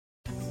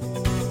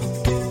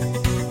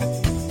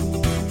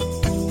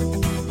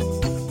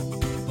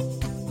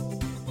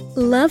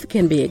Love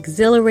can be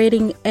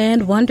exhilarating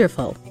and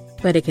wonderful,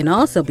 but it can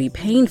also be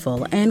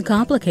painful and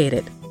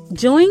complicated.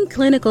 Join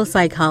clinical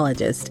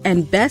psychologist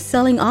and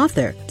best-selling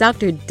author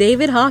Dr.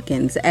 David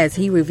Hawkins as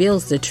he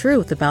reveals the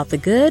truth about the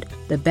good,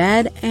 the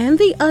bad, and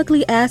the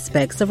ugly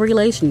aspects of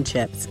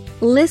relationships.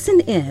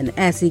 Listen in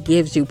as he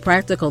gives you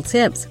practical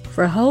tips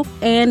for hope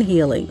and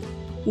healing.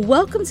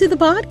 Welcome to the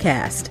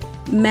podcast,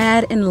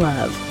 Mad in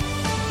Love.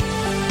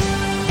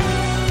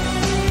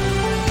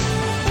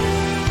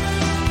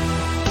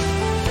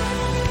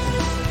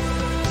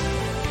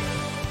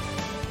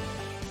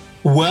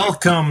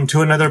 Welcome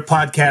to another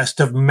podcast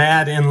of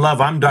Mad in Love.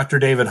 I'm Dr.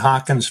 David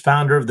Hawkins,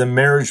 founder of the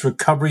Marriage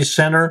Recovery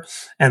Center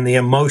and the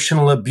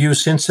Emotional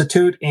Abuse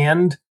Institute.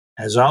 And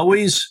as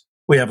always,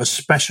 we have a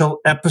special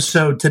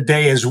episode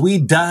today as we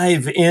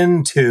dive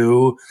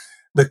into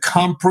the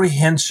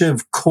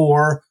Comprehensive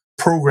Core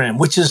Program,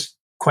 which is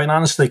quite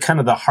honestly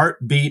kind of the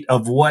heartbeat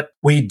of what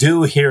we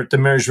do here at the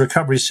Marriage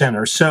Recovery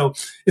Center. So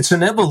it's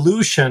an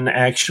evolution,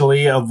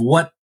 actually, of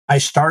what I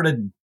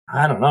started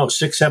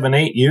 6, 7,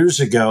 8 years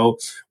ago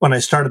when I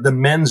started the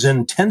men's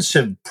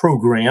intensive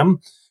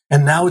program.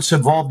 And now it's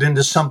evolved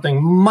into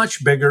something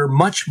much bigger,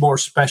 much more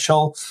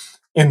special,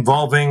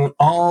 involving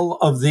all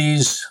of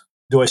these,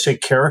 do I say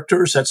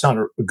characters? That's not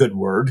a good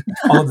word.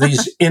 All of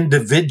these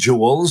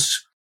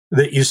individuals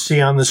that you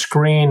see on the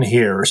screen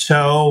here.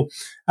 So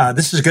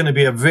this is going to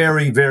be a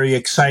very, very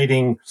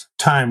exciting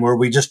time where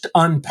we just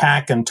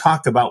unpack and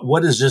talk about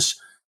what is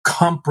this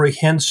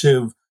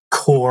comprehensive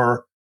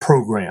core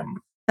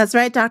program. That's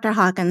right, Dr.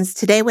 Hawkins.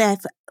 Today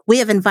we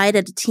have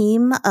invited a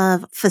team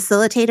of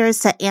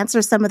facilitators to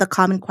answer some of the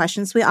common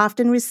questions we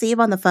often receive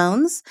on the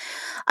phones.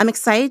 I'm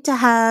excited to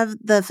have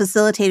the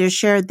facilitators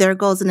share their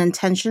goals and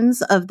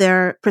intentions of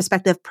their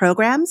prospective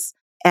programs,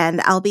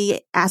 and I'll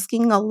be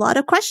asking a lot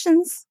of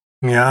questions.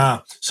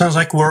 Yeah, sounds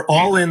like we're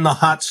all in the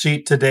hot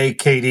seat today,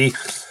 Katie,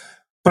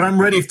 but I'm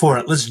ready for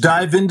it. Let's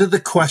dive into the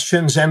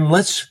questions and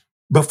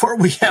before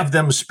we have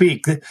them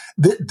speak,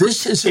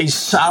 this is a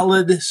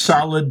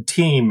solid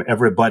team,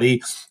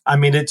 everybody. I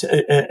mean, it's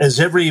as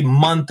every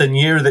month and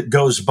year that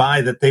goes by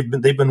that they've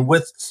been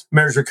with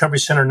Marriage Recovery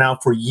Center now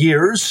for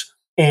years,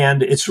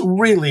 and it's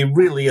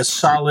really a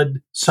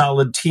solid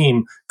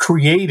team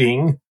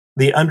creating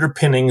the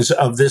underpinnings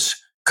of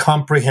this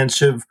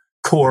comprehensive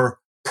core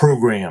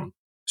program.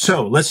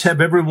 So let's have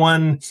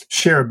everyone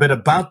share a bit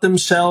about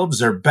themselves,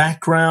 their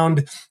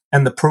background,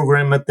 and the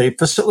program that they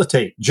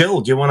facilitate. Jill,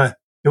 do you want to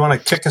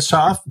kick us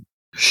off?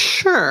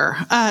 Sure.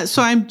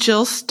 So I'm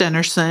Jill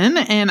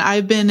Stenerson, and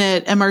I've been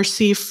at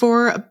MRC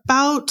for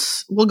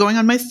going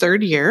on my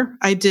third year.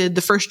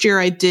 The first year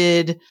I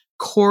did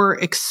core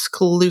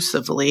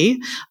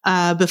exclusively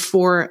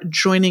before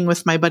joining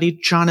with my buddy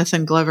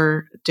Jonathan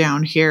Glover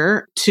down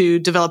here to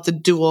develop the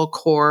dual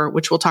core,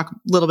 which we'll talk a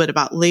little bit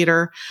about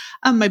later.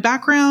 My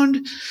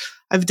background,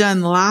 I've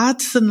done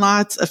lots and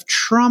lots of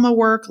trauma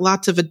work,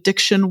 lots of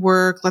addiction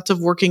work, lots of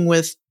working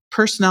with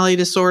personality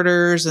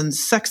disorders and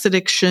sex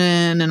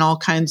addiction and all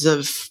kinds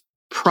of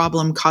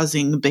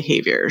problem-causing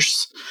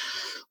behaviors,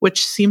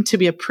 which seem to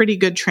be a pretty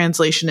good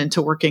translation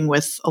into working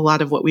with a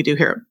lot of what we do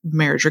here at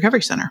Marriage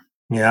Recovery Center.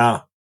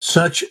 Yeah,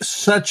 such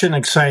an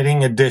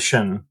exciting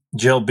addition,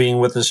 Jill being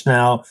with us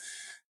now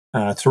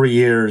 3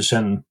 years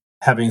and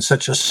having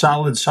such a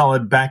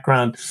solid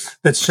background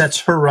that sets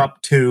her up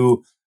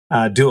to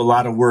do a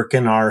lot of work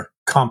in our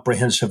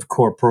comprehensive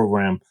core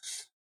program.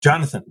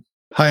 Jonathan.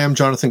 Hi, I'm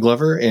Jonathan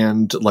Glover,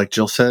 and like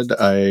Jill said,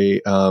 I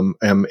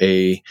am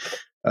a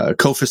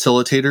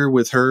co-facilitator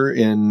with her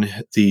in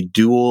the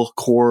dual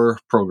core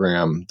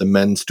program, the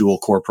men's dual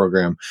core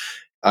program.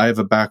 I have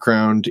a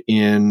background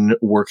in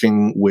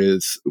working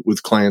with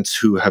clients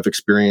who have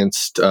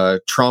experienced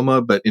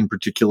trauma, but in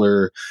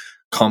particular,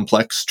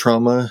 complex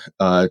trauma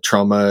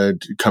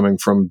coming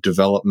from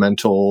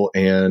developmental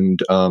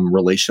and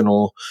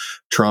relational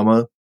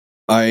trauma.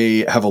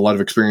 I have a lot of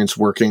experience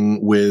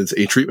working with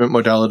a treatment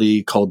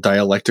modality called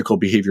dialectical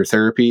behavior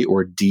therapy,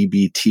 or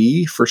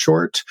DBT for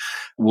short.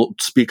 We'll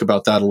speak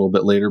about that a little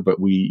bit later, but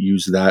we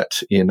use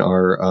that in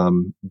our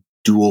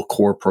dual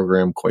core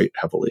program quite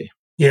heavily.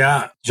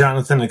 Yeah,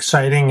 Jonathan,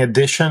 exciting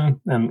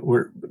addition. And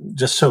we're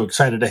just so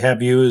excited to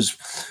have you as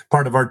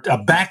part of our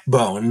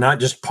backbone, not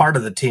just part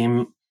of the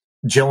team.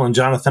 Jill and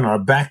Jonathan are a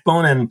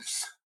backbone. And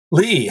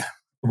Lee,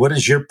 what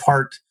is your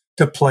part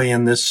to play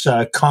in this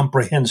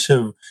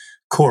comprehensive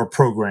core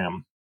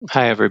program?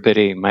 Hi,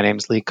 everybody. My name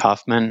is Lee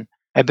Kaufman.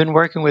 I've been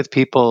working with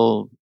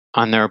people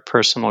on their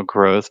personal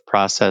growth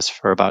process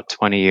for about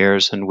 20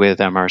 years and with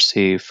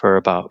MRC for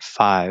about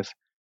 5. I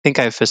think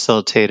I've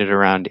facilitated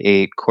around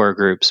 8 core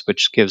groups,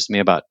 which gives me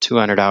about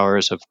 200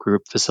 hours of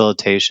group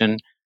facilitation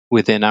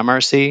within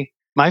MRC.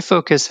 My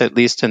focus, at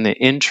least in the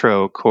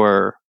intro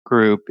core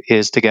group,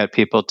 is to get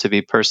people to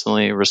be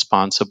personally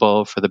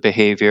responsible for the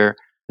behavior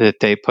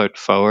that they put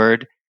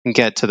forward and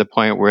get to the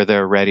point where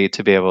they're ready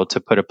to be able to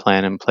put a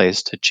plan in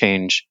place to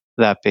change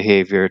that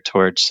behavior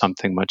towards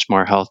something much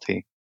more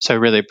healthy. So I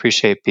really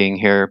appreciate being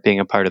here,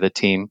 being a part of the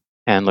team,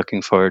 and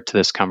looking forward to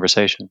this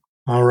conversation.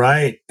 All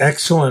right.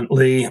 Excellent,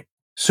 Lee.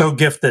 So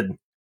gifted.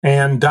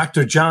 and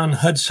Dr. John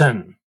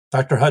Hudson.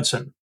 Dr.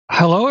 Hudson.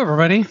 Hello,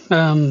 everybody.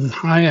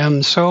 I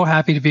am so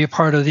happy to be a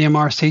part of the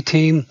MRC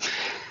team.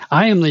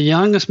 I am the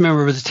youngest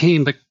member of the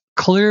team, but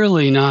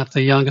clearly not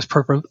the youngest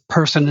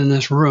person in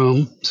this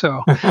room.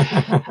 So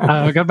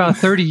I've got about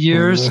 30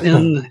 years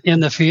in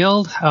the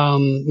field,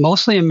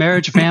 mostly in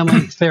marriage and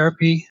family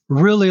therapy.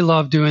 Really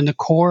love doing the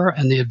core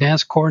and the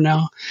advanced core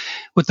now,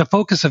 with the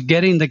focus of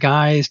getting the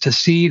guys to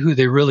see who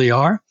they really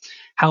are,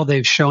 how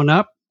they've shown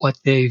up, what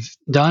they've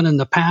done in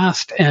the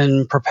past,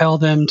 and propel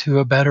them to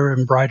a better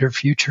and brighter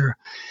future.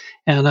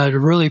 And I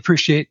really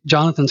appreciate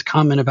Jonathan's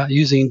comment about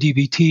using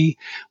DBT.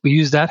 We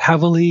use that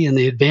heavily in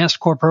the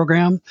advanced core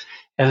program,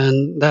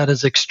 and that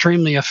is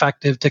extremely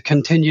effective to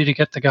continue to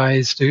get the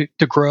guys to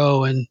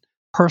grow in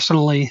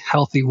personally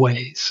healthy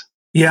ways.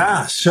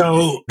 Yeah,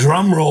 so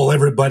drum roll,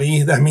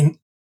 everybody. I mean,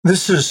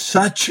 this is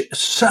such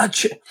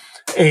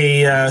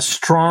a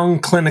strong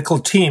clinical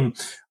team.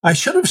 I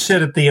should have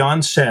said at the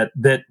onset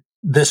that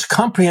this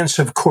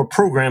comprehensive core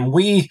program,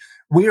 we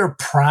are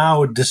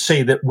proud to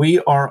say that we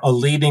are a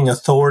leading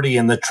authority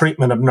in the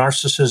treatment of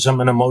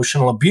narcissism and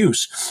emotional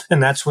abuse.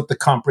 And that's what the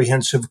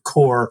comprehensive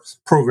core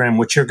program,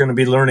 which you're going to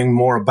be learning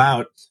more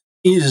about,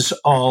 is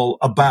all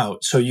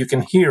about. So you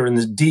can hear in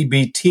the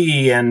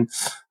DBT and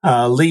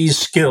Lee's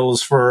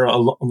skills for a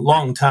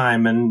long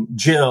time, and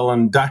Jill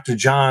and Dr.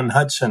 John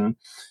Hudson.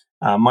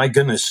 My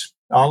goodness,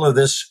 all of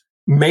this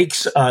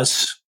makes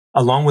us,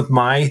 along with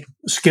my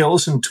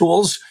skills and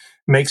tools,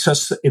 makes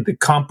us the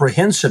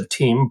comprehensive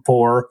team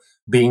for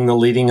being the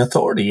leading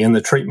authority in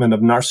the treatment of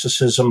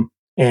narcissism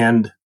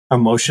and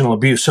emotional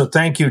abuse. So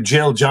thank you,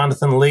 Jill,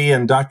 Jonathan, Lee,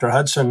 and Dr.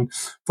 Hudson,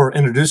 for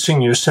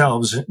introducing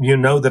yourselves. You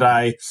know that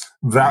I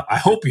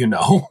hope you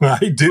know,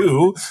 I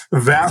do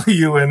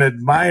value and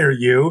admire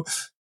you.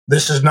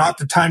 This is not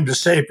the time to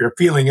say if you're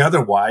feeling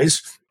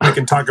otherwise. We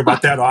can talk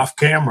about that off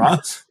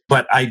camera,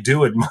 but I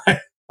do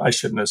admire. I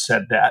shouldn't have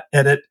said that.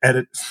 Edit.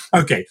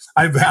 Okay.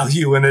 I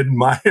value and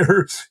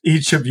admire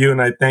each of you,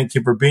 and I thank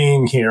you for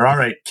being here. All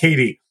right,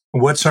 Katie,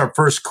 what's our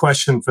first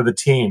question for the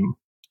team?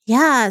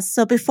 Yeah.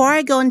 So before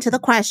I go into the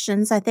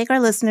questions, I think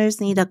our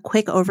listeners need a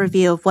quick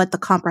overview of what the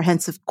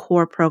Comprehensive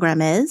Core program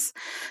is.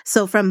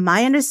 So from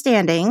my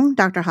understanding,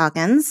 Dr.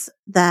 Hawkins,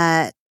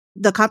 that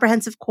the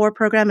Comprehensive Core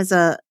program is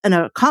a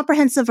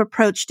comprehensive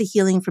approach to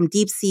healing from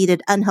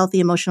deep-seated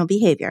unhealthy emotional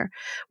behavior.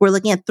 We're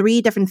looking at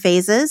 3 different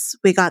phases.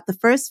 We got the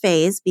first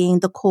phase being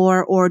the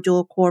core or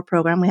dual core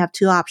program. We have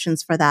 2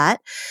 options for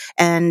that.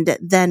 And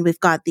then we've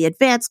got the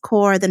advanced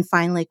core, then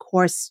finally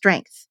core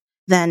strength.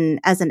 Then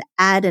as an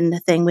add-in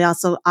thing, we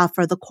also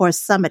offer the core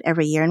summit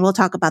every year, and we'll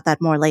talk about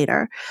that more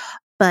later.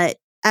 But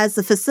as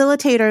the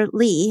facilitator,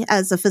 Lee,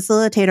 as a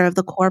facilitator of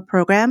the core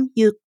program,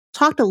 you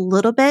talked a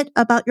little bit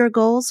about your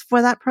goals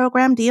for that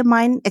program. Do you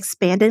mind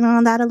expanding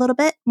on that a little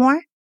bit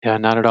more? Yeah,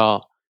 not at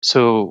all.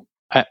 So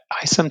I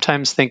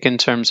sometimes think in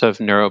terms of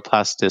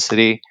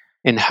neuroplasticity,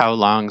 in how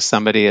long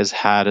somebody has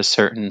had a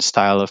certain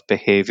style of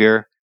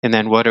behavior, and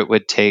then what it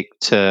would take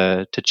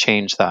to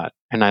change that.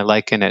 And I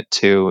liken it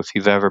to, if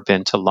you've ever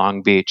been to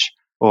Long Beach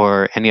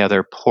or any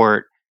other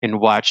port and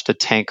watched a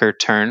tanker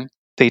turn,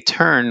 they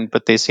turn,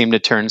 but they seem to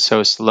turn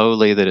so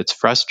slowly that it's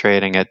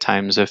frustrating at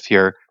times if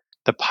you're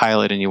the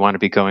pilot and you want to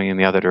be going in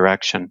the other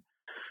direction.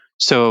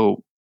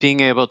 So being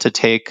able to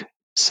take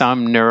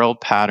some neural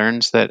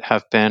patterns that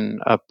have been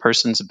a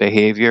person's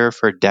behavior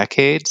for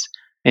decades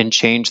and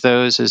change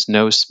those is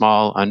no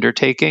small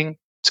undertaking.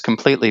 It's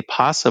completely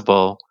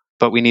possible,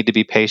 but we need to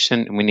be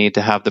patient and we need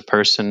to have the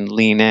person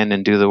lean in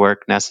and do the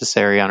work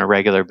necessary on a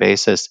regular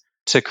basis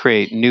to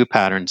create new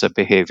patterns of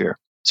behavior.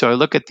 So I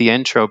look at the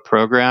intro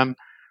program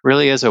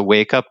really as a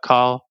wake-up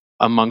call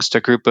amongst a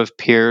group of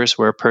peers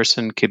where a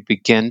person could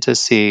begin to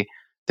see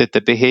that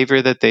the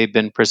behavior that they've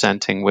been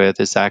presenting with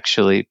is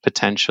actually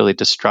potentially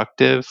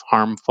destructive,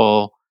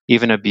 harmful,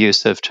 even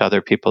abusive to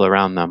other people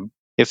around them.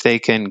 If they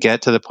can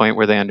get to the point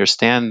where they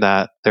understand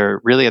that, they're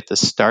really at the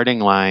starting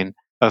line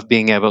of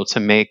being able to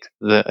make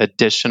the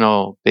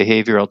additional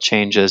behavioral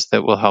changes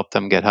that will help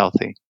them get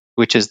healthy,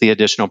 which is the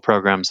additional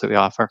programs that we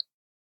offer.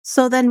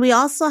 So then we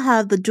also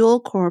have the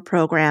dual core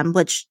program,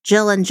 which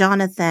Jill and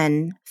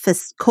Jonathan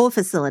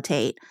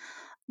co-facilitate.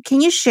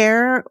 Can you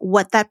share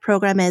what that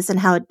program is and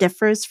how it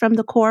differs from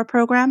the core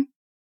program?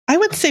 I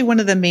would say one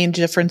of the main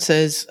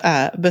differences,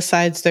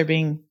 besides there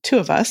being 2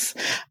 of us,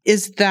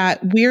 is that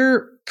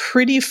we're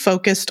pretty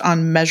focused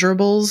on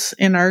measurables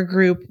in our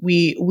group.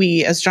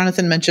 We, as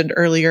Jonathan mentioned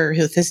earlier,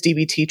 with his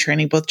DBT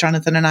training, both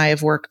Jonathan and I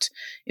have worked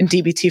in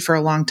DBT for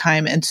a long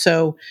time. And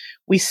so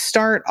we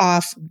start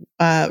off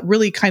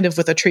really kind of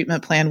with a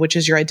treatment plan, which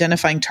is you're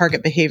identifying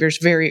target behaviors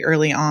very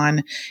early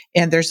on.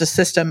 And there's a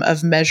system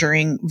of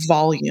measuring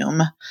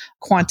volume,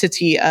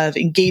 quantity of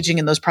engaging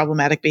in those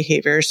problematic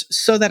behaviors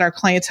so that our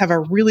clients have a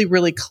really,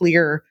 really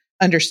clear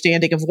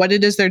understanding of what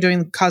it is they're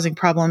doing causing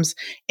problems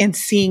and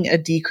seeing a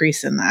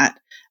decrease in that.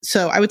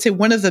 So I would say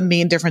one of the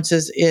main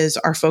differences is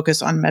our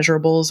focus on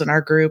measurables in our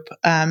group.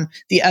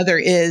 The other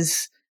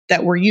is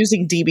that we're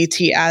using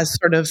DBT as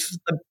sort of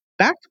the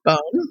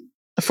backbone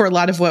for a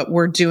lot of what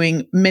we're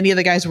doing, many of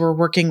the guys we're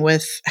working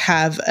with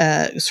have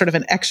a sort of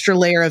an extra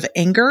layer of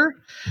anger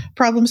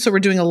problems. So we're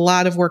doing a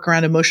lot of work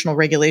around emotional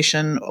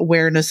regulation,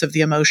 awareness of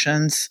the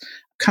emotions,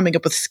 coming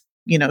up with,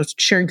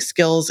 sharing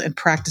skills and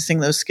practicing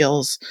those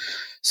skills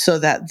so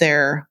that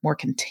they're more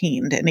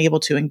contained and able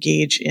to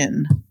engage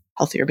in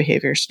healthier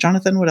behaviors.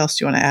 Jonathan, what else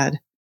do you want to add?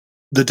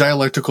 The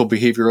dialectical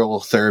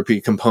behavioral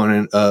therapy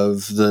component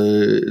of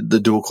the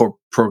dual core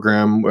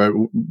program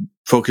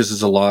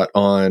focuses a lot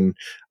on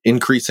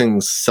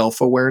increasing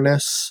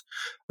self-awareness,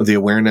 the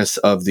awareness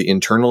of the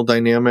internal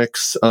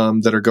dynamics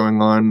that are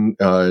going on,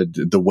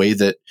 the way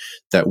that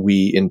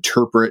we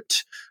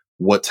interpret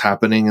what's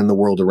happening in the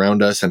world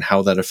around us and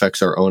how that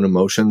affects our own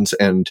emotions,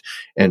 and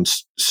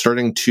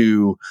starting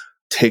to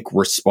take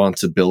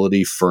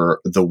responsibility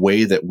for the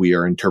way that we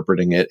are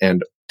interpreting it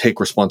and take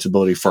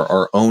responsibility for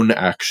our own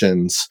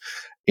actions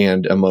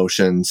and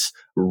emotions,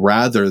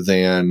 rather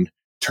than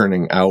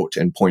turning out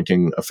and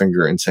pointing a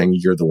finger and saying,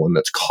 you're the one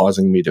that's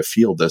causing me to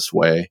feel this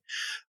way.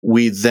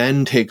 We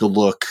then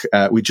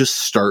we just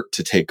start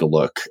to take a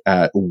look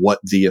at what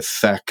the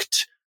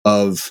effect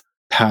of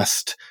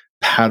past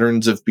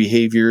patterns of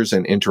behaviors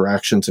and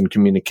interactions and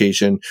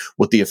communication,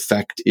 what the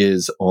effect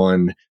is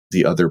on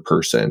the other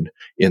person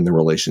in the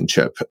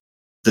relationship.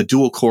 The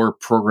dual core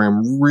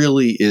program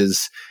really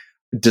is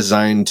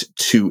designed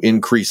to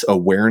increase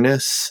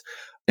awareness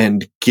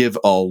and give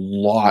a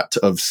lot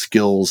of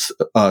skills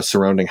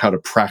surrounding how to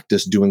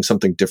practice doing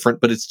something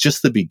different. But it's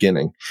just the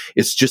beginning.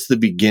 It's just the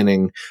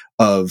beginning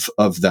of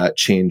that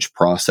change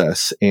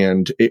process.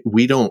 And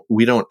we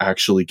don't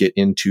actually get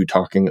into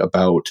talking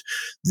about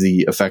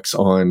the effects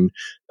on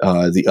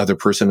the other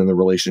person in the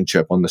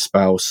relationship, on the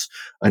spouse,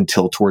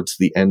 until towards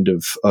the end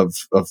of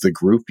the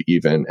group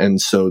even. And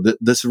so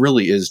this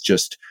really is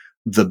just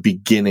the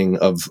beginning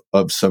of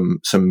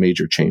some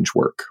major change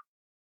work.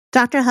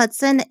 Dr.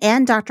 Hudson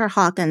and Dr.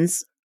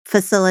 Hawkins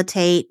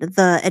facilitate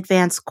the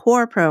Advanced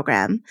Core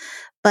program,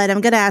 but I'm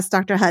going to ask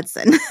Dr.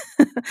 Hudson.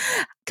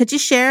 Could you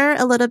share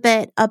a little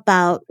bit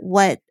about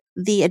what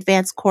the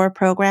Advanced Core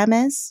program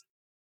is?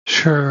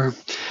 Sure.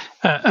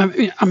 I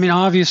mean,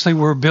 obviously,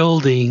 we're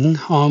building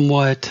on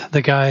what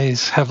the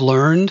guys have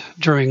learned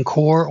during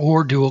core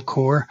or dual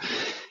core.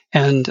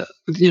 And,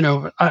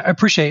 I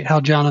appreciate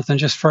how Jonathan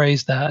just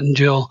phrased that, and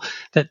Jill,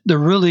 that they're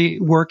really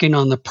working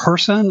on the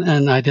person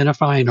and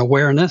identifying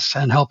awareness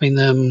and helping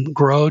them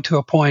grow to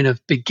a point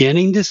of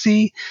beginning to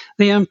see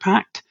the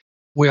impact.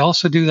 We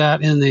also do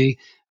that in the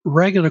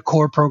regular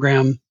core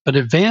program, but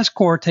Advanced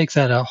Core takes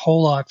that a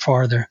whole lot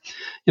farther.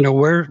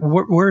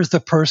 Where's the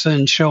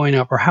person showing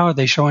up, or how are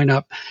they showing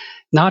up,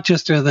 not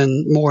just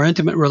in more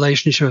intimate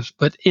relationships,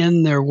 but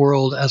in their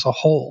world as a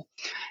whole,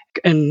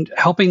 and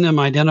helping them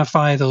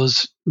identify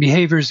those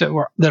behaviors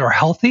that are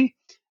healthy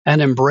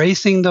and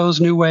embracing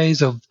those new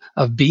ways of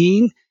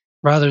being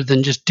rather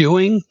than just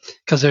doing,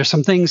 because there's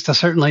some things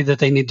that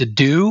they need to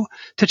do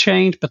to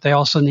change, but they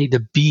also need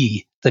to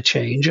be the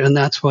change. And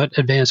that's what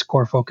Advanced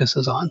Core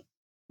focuses on.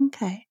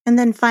 Okay. And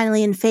then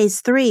finally, in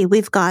phase 3,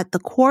 we've got the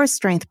Core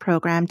Strength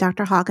program.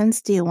 Dr.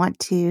 Hawkins, do you want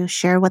to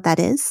share what that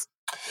is?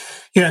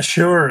 Yeah,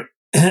 sure.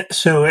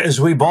 So as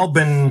we've all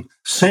been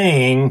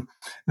saying,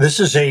 this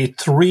is a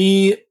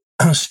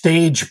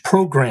 3-stage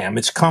program.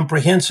 It's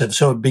comprehensive.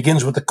 So it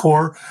begins with the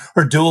core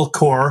or dual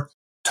core,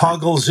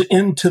 toggles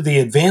into the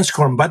advanced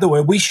core. And by the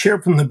way, we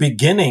share from the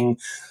beginning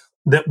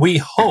that we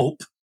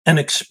hope and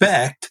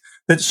expect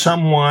that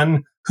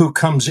someone who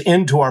comes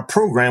into our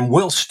program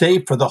will stay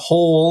for the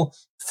whole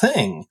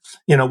thing.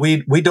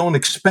 We don't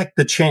expect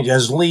the change.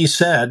 As Lee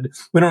said,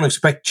 we don't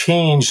expect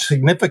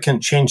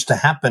significant change to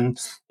happen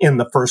in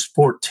the first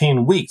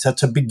 14 weeks.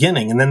 That's a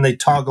beginning. And then they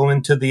toggle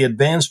into the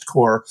advanced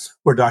core,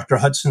 where Dr.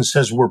 Hudson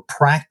says we're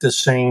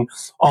practicing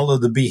all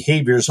of the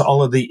behaviors,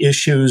 all of the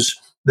issues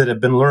that have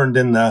been learned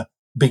in the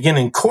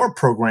beginning core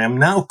program.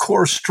 Now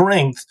core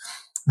strength,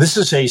 this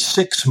is a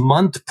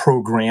 6-month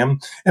program.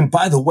 And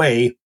by the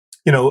way,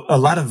 a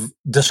lot of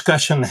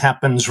discussion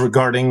happens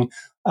regarding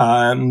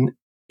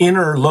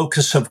inner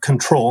locus of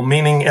control,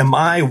 meaning, am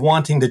I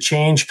wanting to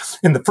change?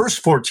 In the first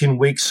 14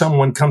 weeks,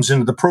 someone comes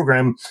into the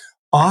program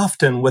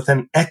often with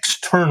an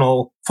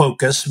external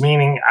focus,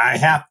 meaning I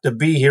have to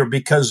be here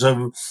because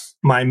of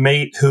my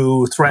mate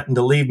who threatened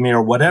to leave me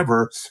or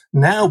whatever.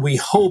 Now we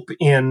hope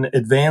in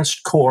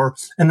advanced core,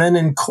 and then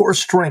in core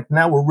strength,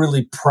 now we're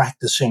really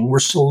practicing. We're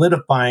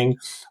solidifying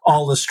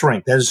all the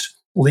strength. As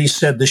Lee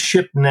said, the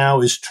ship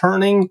now is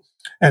turning,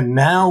 and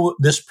now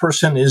this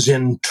person is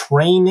in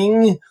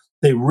training.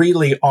 They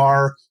really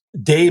are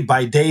day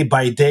by day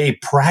by day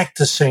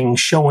practicing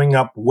showing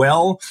up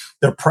well.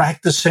 They're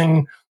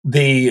practicing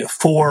the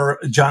 4,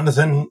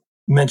 Jonathan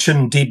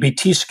mentioned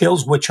DBT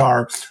skills, which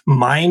are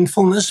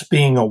mindfulness,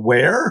 being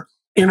aware,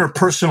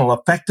 interpersonal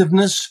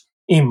effectiveness,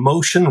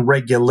 emotion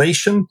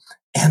regulation,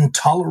 and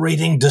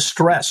tolerating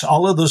distress.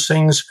 All of those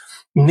things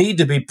need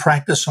to be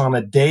practiced on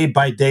a day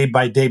by day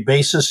by day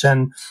basis.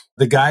 And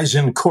the guys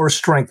in core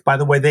strength, by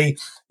the way,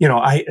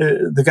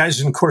 the guys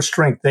in core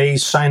strength, they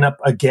sign up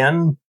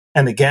again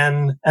and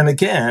again and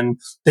again,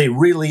 they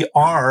really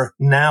are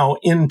now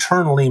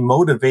internally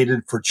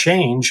motivated for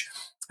change.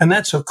 And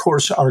that's, of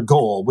course, our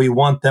goal. We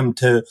want them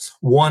to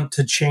want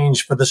to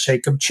change for the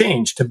sake of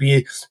change,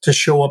 to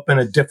show up in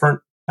a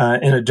different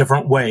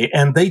way.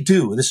 And they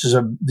do.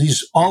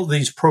 All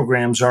these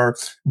programs are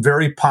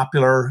very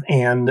popular,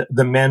 and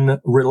the men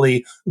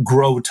really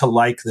grow to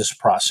like this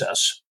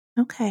process.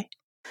 Okay.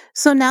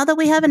 So now that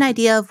we have an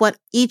idea of what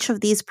each of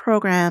these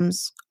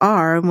programs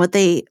are and what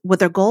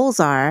their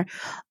goals are,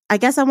 I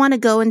guess I want to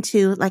go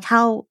into like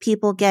how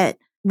people get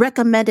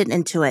recommended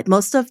into it.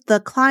 Most of the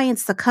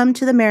clients that come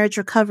to the Marriage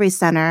Recovery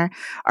Center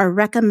are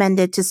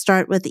recommended to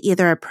start with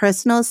either a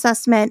personal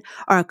assessment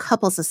or a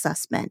couples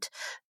assessment.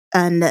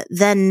 And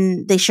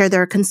then they share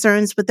their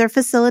concerns with their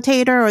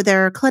facilitator or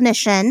their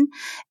clinician,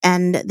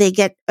 and they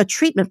get a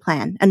treatment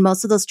plan. And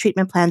most of those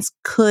treatment plans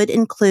could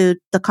include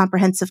the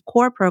Comprehensive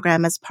Core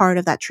program as part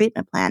of that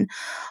treatment plan.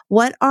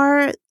 What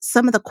are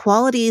some of the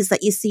qualities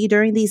that you see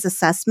during these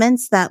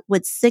assessments that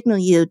would signal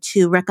you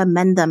to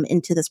recommend them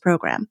into this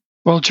program?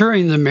 Well,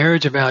 during the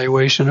marriage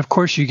evaluation, of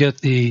course, you get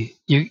the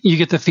you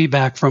get the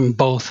feedback from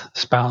both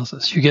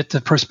spouses. You get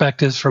the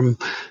perspectives from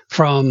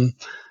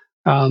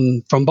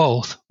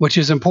both, which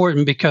is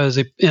important because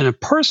in a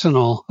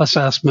personal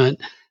assessment,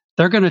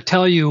 they're going to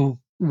tell you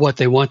what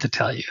they want to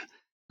tell you.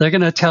 They're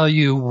going to tell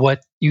you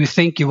what you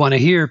think you want to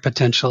hear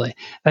potentially.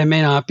 They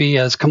may not be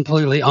as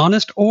completely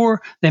honest,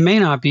 or they may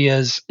not be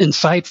as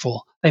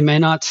insightful. They may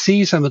not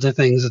see some of the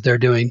things that they're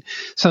doing.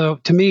 So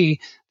to me,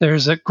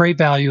 there's a great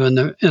value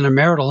in a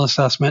marital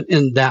assessment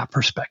in that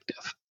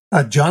perspective.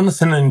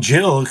 Jonathan and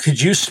Jill,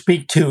 could you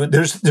speak to,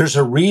 there's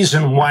a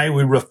reason why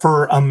we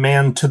refer a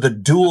man to the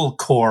dual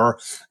core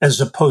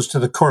as opposed to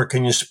the core.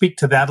 Can you speak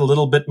to that a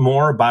little bit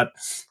more about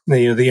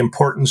the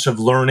importance of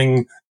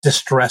learning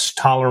distress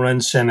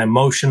tolerance and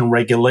emotion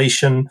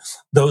regulation,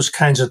 those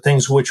kinds of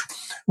things which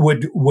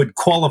would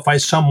qualify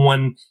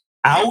someone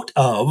out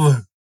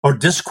of or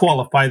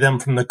disqualify them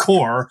from the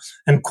core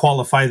and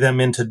qualify them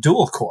into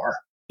dual core?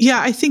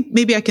 Yeah, I think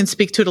maybe I can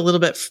speak to it a little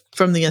bit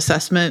from the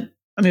assessment.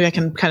 Maybe I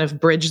can kind of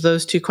bridge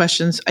those two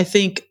questions. I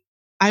think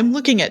I'm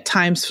looking at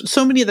times,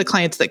 so many of the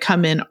clients that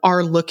come in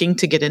are looking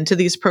to get into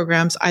these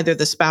programs. Either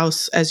the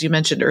spouse, as you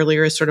mentioned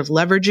earlier, is sort of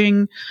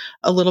leveraging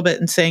a little bit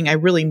and saying, I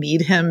really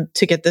need him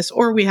to get this.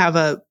 Or we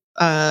have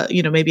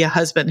maybe a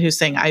husband who's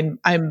saying,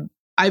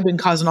 I've been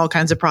causing all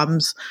kinds of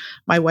problems.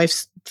 My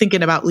wife's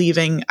thinking about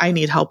leaving. I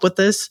need help with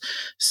this.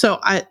 So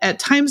at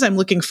times I'm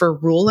looking for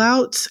rule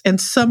outs, and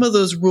some of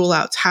those rule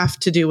outs have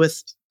to do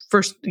with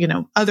first,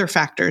 other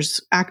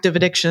factors, active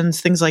addictions,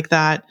 things like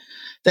that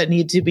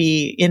need to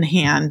be in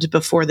hand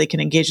before they can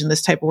engage in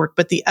this type of work.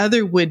 But the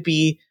other would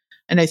be,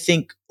 and I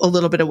think a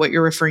little bit of what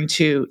you're referring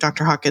to,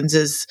 Dr. Hawkins,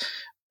 is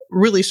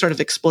really sort of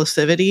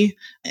explosivity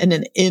and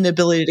an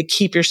inability to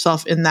keep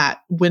yourself in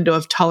that window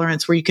of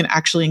tolerance where you can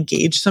actually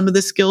engage some of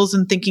the skills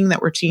and thinking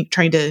that we're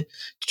trying to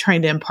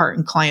impart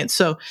in clients.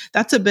 So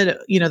that's a bit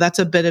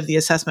of the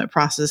assessment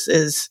process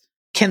is,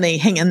 can they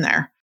hang in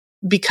there?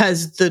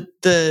 Because the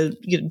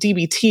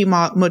DBT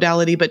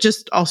modality, but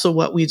just also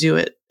what we do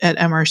at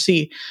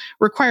MRC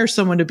requires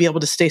someone to be able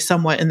to stay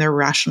somewhat in their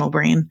rational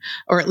brain,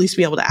 or at least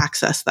be able to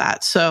access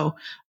that. So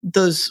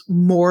those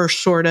more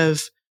sort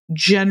of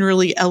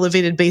generally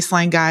elevated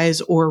baseline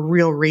guys or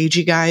real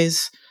ragey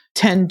guys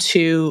tend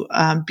to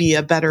be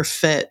a better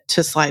fit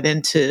to slide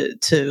into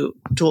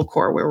dual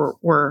core, where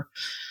we're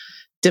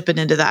dipping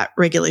into that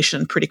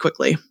regulation pretty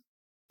quickly.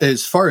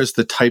 As far as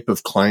the type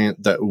of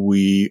client that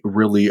we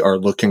really are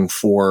looking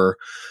for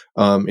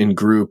in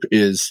group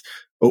is,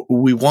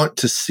 we want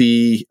to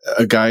see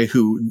a guy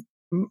who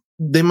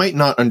they might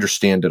not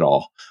understand it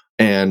all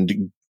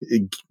and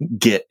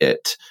get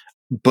it,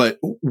 but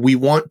we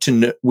want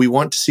to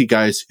see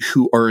guys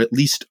who are at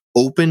least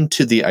open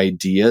to the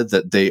idea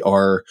that they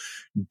are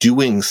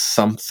doing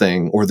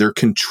something, or they're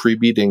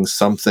contributing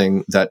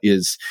something that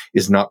is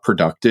not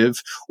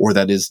productive, or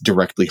that is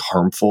directly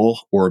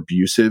harmful or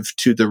abusive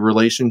to the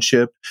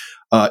relationship,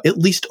 at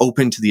least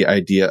open to the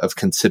idea of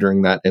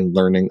considering that and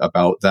learning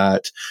about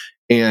that.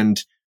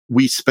 And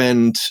we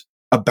spend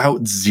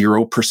about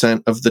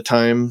 0% of the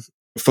time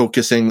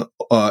focusing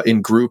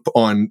in group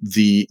on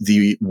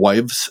the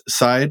wife's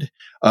side,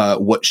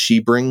 what she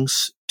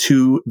brings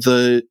to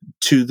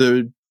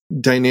the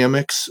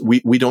dynamics.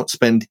 We don't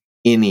spend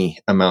any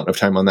amount of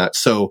time on that.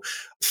 So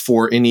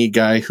for any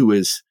guy who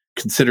is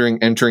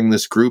considering entering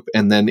this group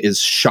and then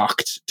is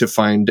shocked to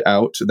find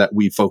out that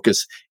we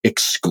focus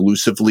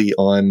exclusively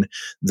on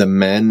the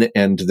men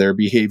and their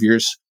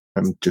behaviors,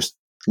 I'm just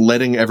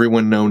letting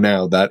everyone know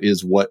now that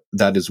is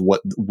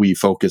what we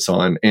focus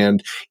on.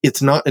 And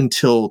it's not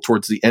until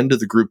towards the end of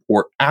the group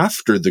or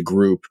after the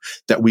group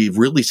that we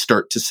really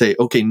start to say,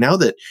 okay, now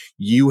that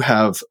you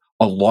have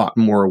a lot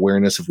more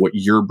awareness of what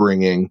you're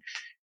bringing,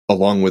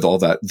 along with all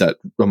that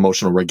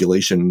emotional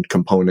regulation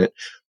component,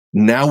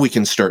 now we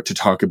can start to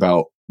talk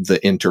about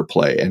the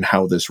interplay and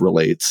how this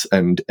relates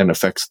and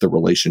affects the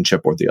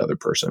relationship or the other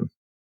person.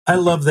 I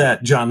love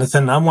that,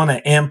 Jonathan. I want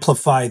to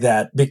amplify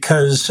that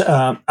because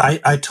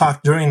I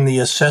talked during the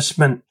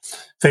assessment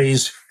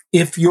phase.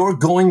 if you're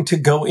going to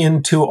go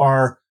into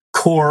our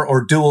core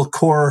or dual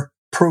core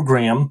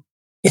program,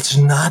 it's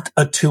not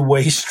a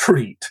two-way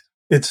street.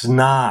 It's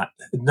not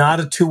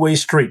a two-way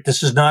street.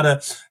 This is not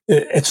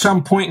at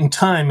some point in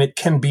time, it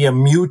can be a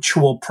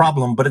mutual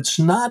problem, but it's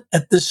not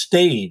at this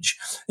stage.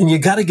 And you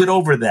got to get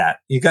over that.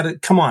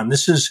 Come on.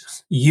 This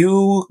is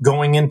you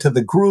going into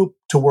the group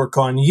to work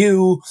on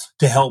you,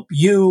 to help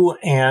you.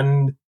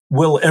 And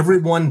will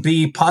everyone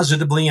be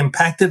positively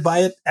impacted by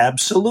it?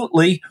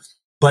 Absolutely.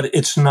 But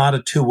it's not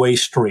a two-way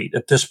street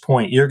at this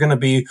point. You're going to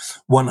be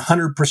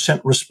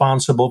 100%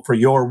 responsible for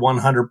your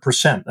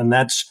 100%.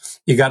 And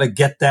you got to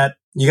get that.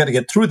 You got to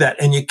get through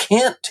that. And you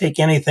can't take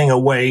anything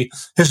away.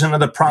 Here's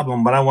another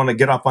problem, but I want to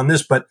get off on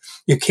this, but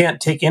you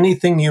can't take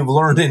anything you've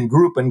learned in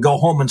group and go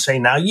home and say,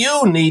 now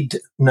you need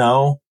to.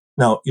 No,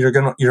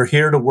 you're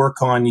here to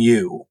work on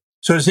you.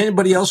 So does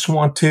anybody else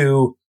want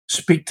to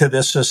speak to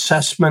this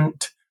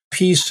assessment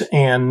piece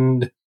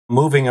and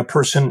moving a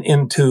person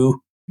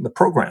into the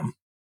program?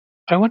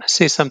 I want to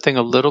say something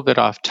a little bit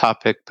off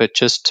topic, but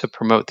just to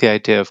promote the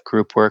idea of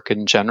group work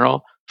in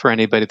general for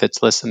anybody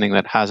that's listening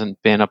that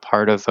hasn't been a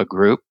part of a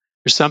group.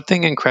 There's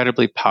something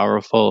incredibly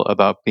powerful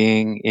about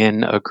being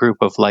in a group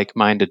of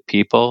like-minded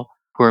people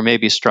who are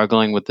maybe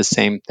struggling with the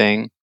same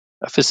thing.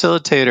 A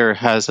facilitator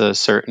has a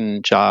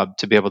certain job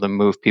to be able to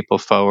move people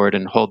forward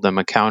and hold them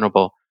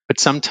accountable. But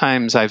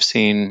sometimes I've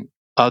seen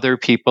other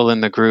people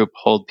in the group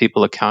hold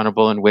people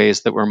accountable in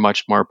ways that were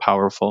much more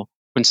powerful.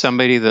 When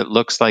somebody that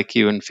looks like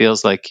you and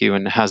feels like you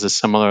and has a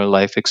similar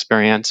life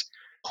experience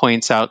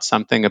points out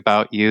something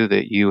about you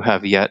that you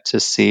have yet to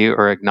see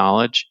or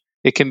acknowledge,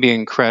 it can be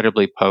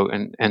incredibly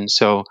potent. And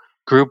so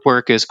group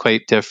work is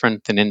quite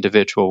different than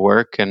individual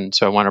work. And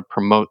so I want to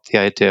promote the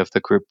idea of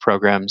the group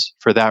programs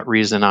for that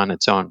reason on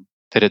its own,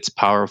 that it's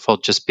powerful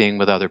just being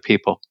with other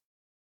people.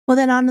 Well,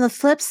 then on the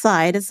flip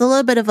side, it's a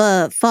little bit of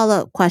a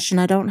follow-up question.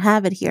 I don't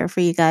have it here for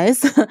you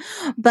guys,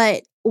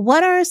 but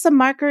what are some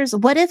markers?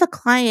 What if a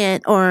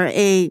client or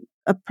a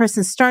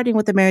person starting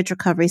with the Marriage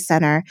Recovery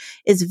Center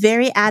is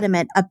very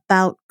adamant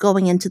about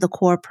going into the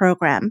core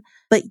program,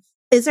 but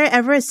is there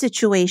ever a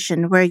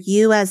situation where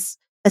you're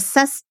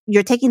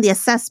taking the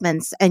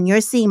assessments and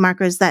you're seeing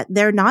markers that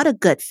they're not a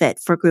good fit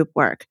for group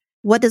work?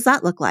 What does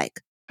that look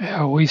like?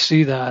 Yeah, we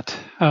see that.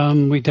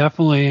 We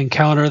definitely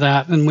encounter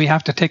that, and we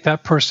have to take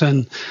that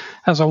person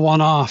as a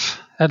one-off,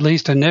 at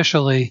least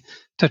initially,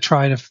 to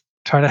try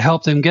to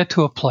help them get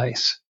to a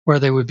place where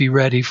they would be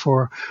ready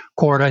for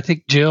core. I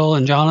think Jill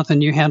and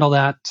Jonathan, you handle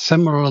that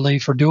similarly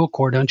for dual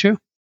core, don't you?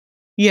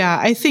 Yeah,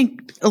 I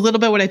think a little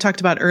bit what I talked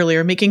about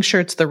earlier, making sure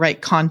it's the right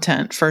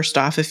content first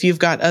off. If you've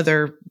got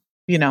other,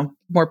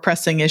 more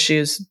pressing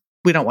issues,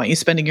 we don't want you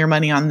spending your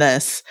money on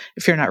this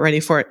if you're not ready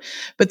for it.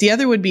 But the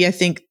other would be, I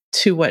think,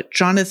 to what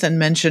Jonathan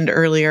mentioned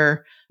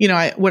earlier,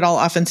 what I'll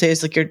often say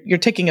is like you're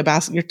taking a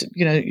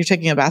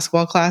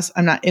basketball class.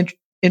 I'm not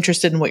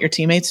interested in what your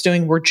teammate's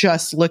doing. We're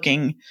just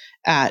looking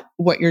at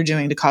what you're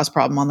doing to cause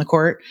problem on the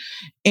court.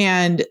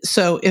 And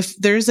so if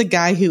there's a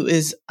guy who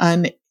is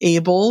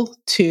unable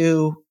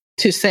to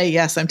say,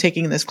 yes, I'm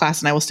taking this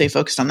class and I will stay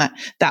focused on that,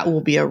 that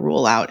will be a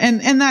rule out.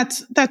 And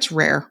that's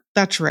rare.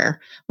 That's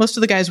rare. Most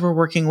of the guys we're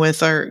working with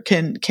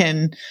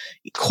can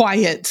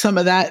quiet some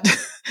of that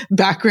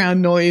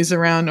background noise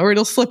around, or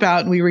it'll slip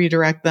out and we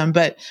redirect them.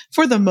 But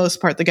for the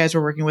most part, the guys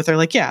we're working with are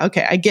like, yeah,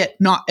 okay, I get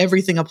not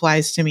everything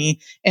applies to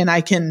me, and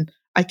I can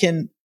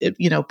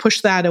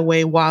push that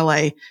away while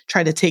I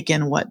try to take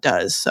in what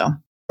does. So.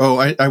 Oh,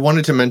 I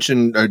wanted to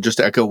mention, just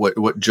to echo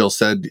what Jill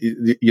said,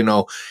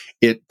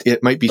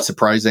 it might be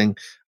surprising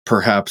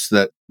perhaps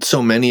that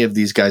so many of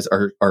these guys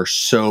are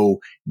so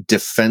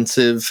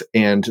defensive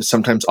and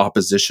sometimes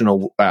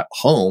oppositional at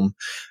home.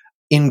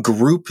 In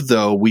group,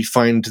 though, we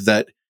find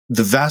that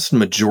the vast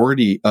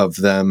majority of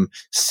them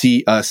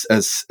see us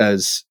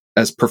as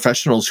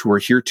professionals who are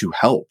here to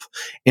help,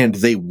 and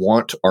they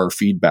want our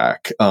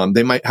feedback.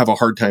 They might have a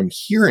hard time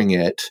hearing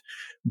it,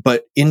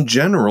 but in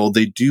general,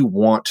 they do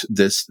want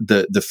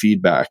the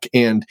feedback.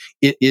 And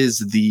it is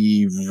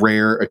the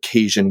rare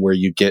occasion where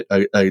you get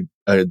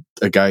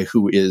a guy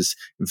who is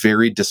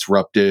very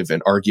disruptive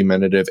and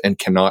argumentative and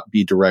cannot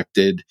be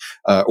directed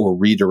or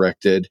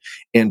redirected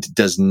and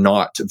does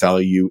not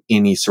value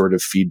any sort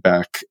of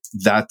feedback.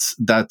 That's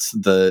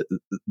the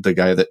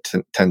guy that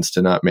tends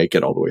to not make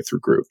it all the way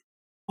through group.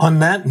 On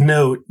that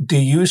note, do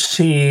you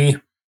see,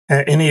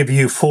 any of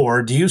you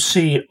four, do you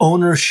see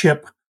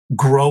ownership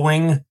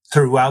growing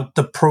throughout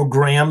the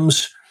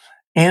programs?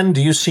 And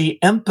do you see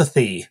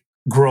empathy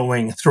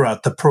growing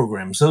throughout the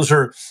programs? Those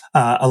are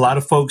a lot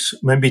of folks,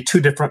 maybe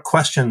two different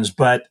questions,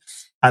 but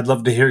I'd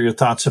love to hear your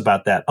thoughts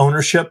about that.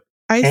 Ownership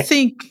and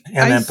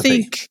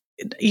empathy.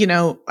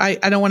 I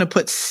don't want to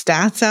put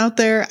stats out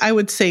there. I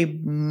would say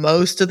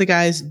most of the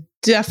guys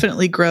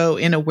definitely grow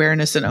in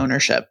awareness and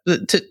ownership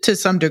to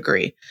some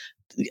degree,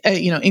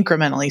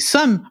 incrementally,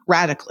 some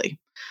radically.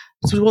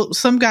 So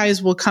some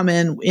guys will come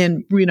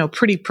in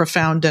pretty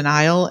profound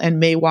denial and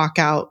may walk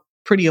out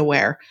pretty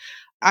aware.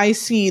 I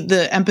see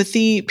the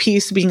empathy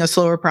piece being a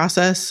slower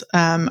process.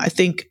 I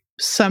think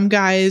Some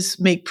guys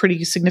make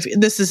pretty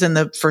significant, this is in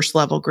the first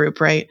level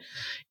group, right?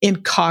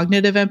 In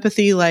cognitive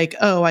empathy, like,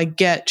 oh, I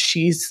get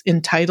she's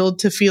entitled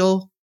to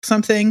feel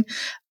something.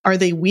 Are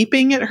they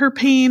weeping at her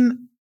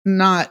pain?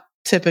 Not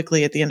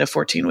typically at the end of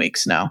 14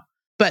 weeks, no.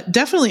 But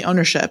definitely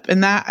ownership.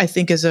 And that I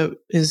think is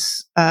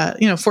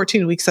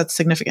 14 weeks, that's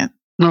significant.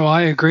 No,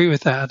 I agree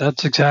with that.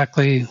 That's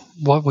exactly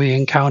what we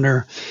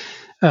encounter.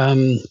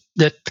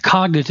 That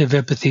cognitive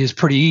empathy is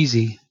pretty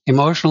easy.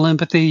 Emotional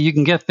empathy, you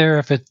can get there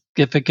if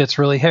it gets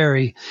really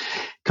hairy.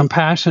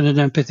 Compassionate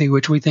empathy,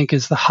 which we think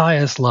is the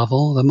highest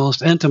level, the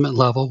most intimate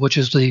level, which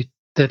is the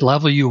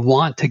level you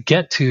want to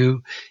get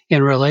to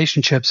in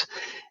relationships,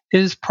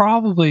 is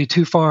probably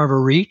too far of a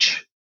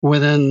reach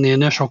within the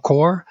initial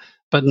core,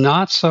 but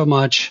not so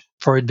much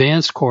for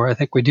advanced core. I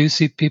think we do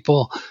see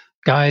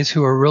guys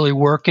who are really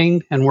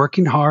working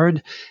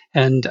hard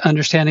and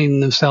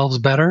understanding themselves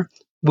better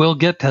will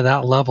get to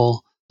that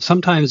level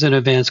sometimes in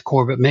advanced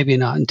core, but maybe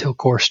not until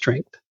core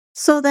strength.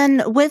 So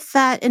then with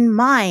that in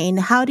mind,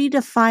 how do you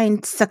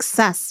define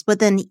success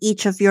within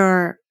each of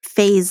your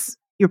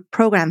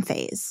program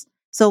phase?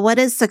 So what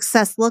does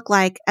success look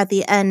like at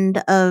the end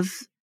of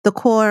the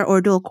core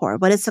or dual core?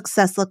 What does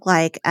success look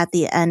like at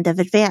the end of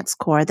advanced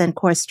core, then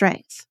core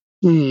strength?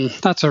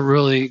 That's a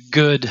really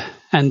good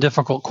and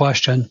difficult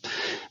question,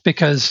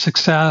 because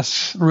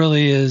success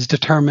really is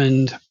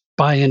determined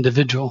by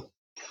individual.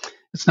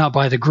 It's not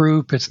by the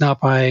group. It's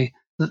not by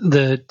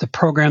the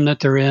program that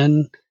they're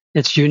in.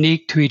 It's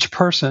unique to each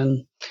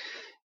person.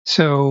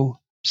 So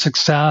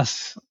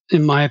success,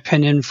 in my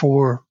opinion,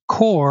 for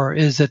core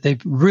is that they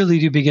really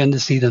do begin to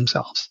see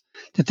themselves,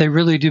 that they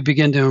really do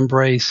begin to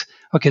embrace,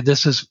 okay,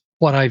 this is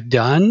what I've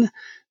done.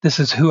 This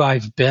is who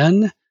I've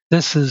been.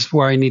 This is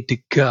where I need to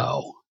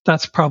go.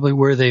 That's probably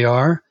where they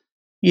are.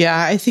 Yeah,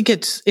 I think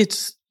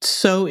it's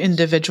so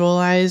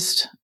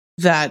individualized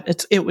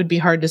that it would be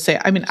hard to say.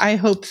 I mean, I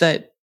hope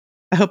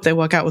they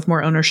walk out with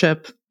more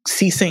ownership,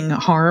 ceasing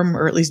harm,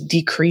 or at least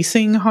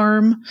decreasing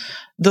harm.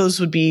 Those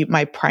would be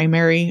my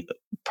primary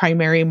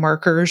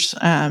markers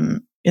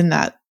in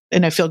that,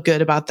 and I feel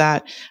good about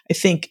that. I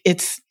think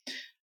it's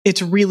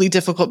really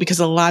difficult because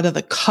a lot of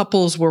the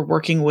couples we're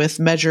working with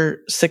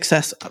measure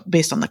success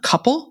based on the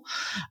couple,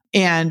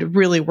 and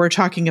really we're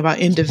talking about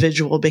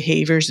individual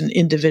behaviors and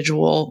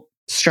individual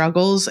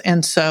struggles.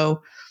 And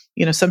so,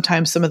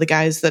 sometimes some of the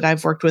guys that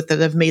I've worked with that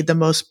have made the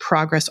most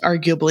progress,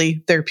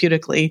 arguably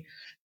therapeutically,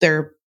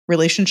 their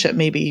relationship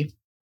maybe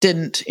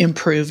didn't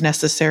improve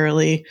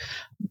necessarily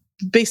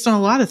based on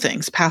a lot of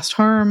things, past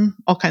harm,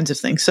 all kinds of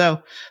things.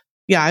 So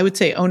yeah, I would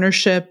say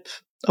ownership,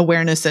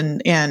 awareness,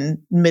 and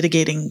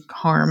mitigating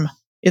harm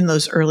in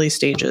those early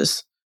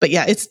stages. But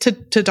yeah, it's to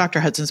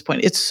Dr. Hudson's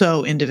point, it's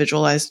so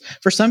individualized.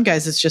 For some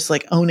guys, it's just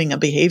like owning a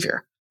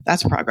behavior.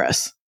 That's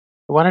progress.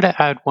 I wanted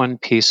to add one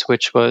piece,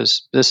 which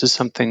was, this is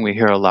something we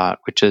hear a lot,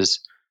 which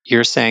is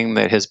you're saying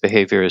that his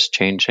behavior is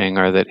changing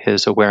or that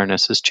his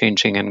awareness is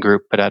changing in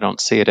group, but I don't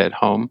see it at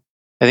home.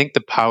 I think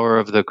the power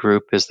of the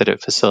group is that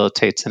it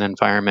facilitates an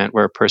environment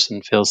where a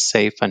person feels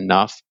safe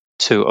enough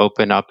to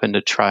open up and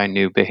to try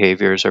new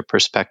behaviors or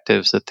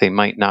perspectives that they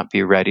might not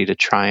be ready to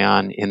try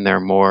on in their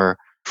more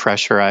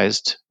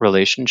pressurized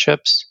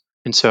relationships.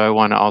 And so I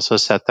want to also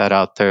set that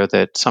out there,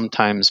 that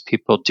sometimes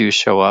people do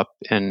show up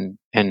in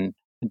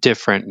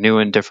new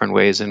and different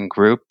ways in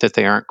group that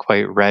they aren't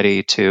quite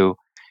ready to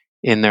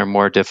in their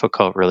more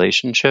difficult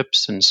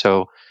relationships. And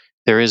so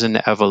there is an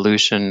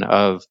evolution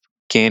of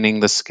gaining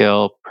the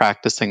skill,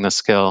 practicing the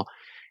skill,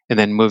 and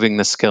then moving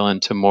the skill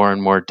into more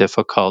and more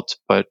difficult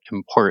but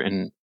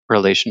important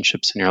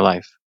relationships in your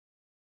life.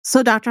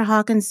 So Dr.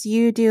 Hawkins,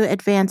 you do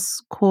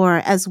advanced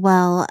core as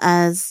well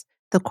as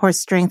the core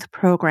strength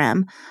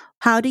program.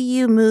 How do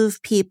you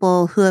move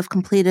people who have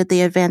completed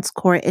the advanced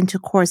core into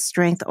core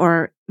strength,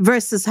 or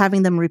versus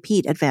having them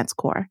repeat advanced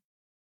core?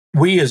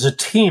 We as a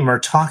team are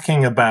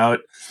talking about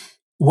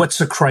what's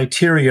the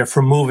criteria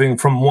for moving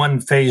from one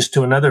phase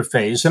to another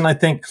phase. And I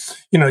think,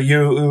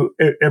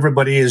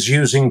 everybody is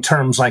using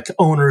terms like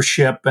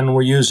ownership, and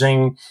we're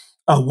using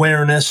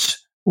awareness.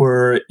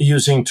 We're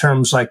using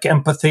terms like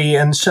empathy.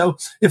 And so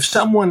if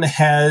someone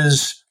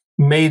has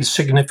made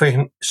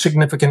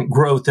significant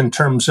growth in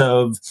terms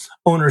of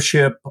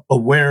ownership,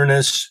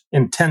 awareness,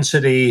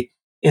 intensity,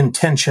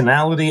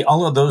 intentionality,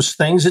 all of those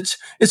things, it's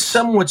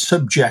somewhat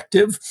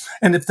subjective.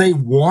 And if they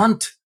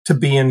want to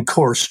be in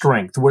core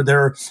strength, where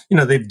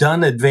they've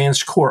done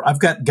advanced core. I've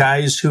got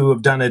guys who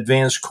have done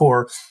advanced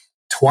core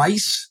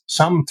twice,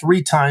 some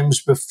 3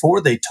 times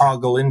before they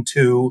toggle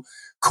into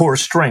core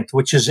strength,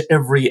 which is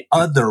every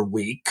other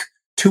week,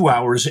 2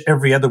 hours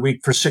every other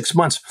week for 6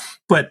 months.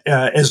 But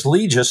as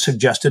Lee just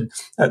suggested,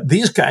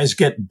 these guys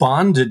get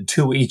bonded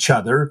to each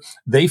other.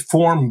 They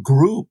form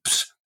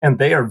groups, and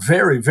they are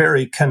very,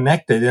 very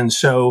connected. And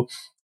so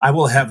I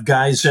will have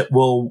guys that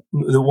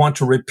want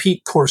to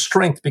repeat core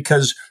strength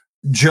because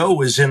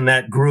Joe is in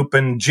that group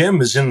and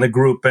Jim is in the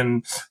group.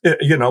 And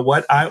you know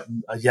what?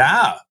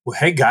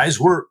 Hey guys,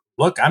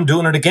 I'm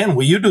doing it again.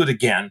 Will you do it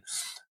again?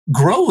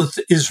 Growth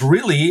is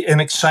really an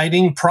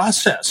exciting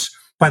process.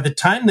 By the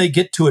time they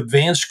get to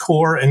advanced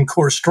core and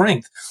core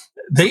strength,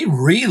 they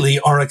really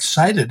are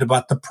excited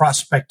about the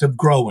prospect of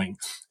growing.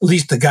 At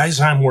least the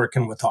guys I'm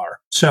working with are.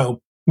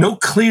 So no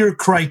clear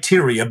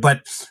criteria,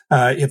 but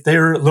if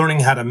they're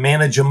learning how to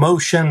manage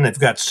emotion, they've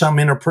got some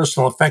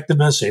interpersonal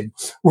effectiveness, they've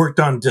worked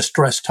on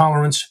distress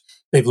tolerance,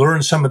 they've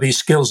learned some of these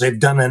skills, they've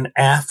done an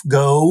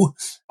AFGO.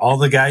 All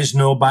the guys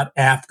know about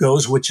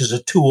AFGOs, which is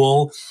a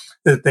tool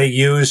that they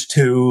use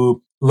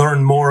to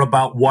learn more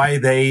about why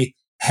they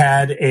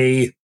had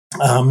a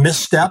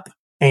misstep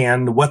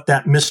and what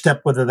that misstep,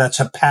 whether that's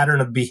a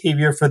pattern of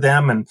behavior for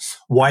them and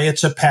why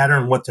it's a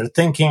pattern, what their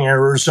thinking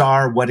errors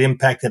are, what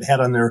impact it had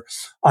on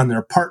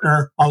their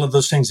partner, all of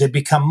those things. They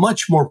become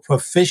much more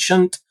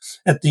proficient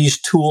at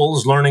these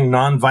tools, learning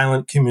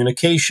nonviolent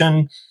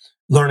communication,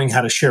 learning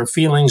how to share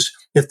feelings.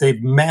 If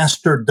they've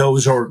mastered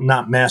those, or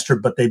not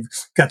mastered, but they've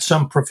got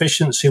some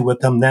proficiency with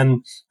them,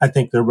 then I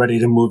think they're ready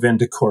to move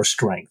into core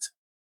strength.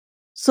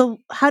 So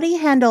how do you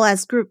handle,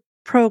 as group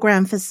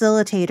program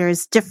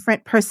facilitators,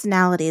 different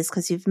personalities?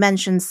 Because you've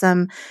mentioned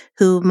some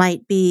who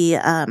might be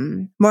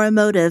more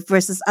emotive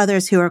versus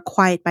others who are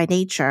quiet by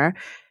nature.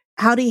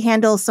 How do you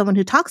handle someone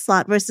who talks a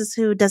lot versus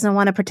who doesn't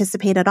want to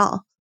participate at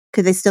all?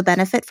 Could they still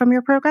benefit from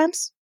your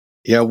programs?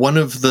 Yeah, one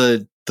of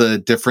the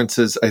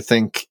differences, I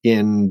think,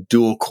 in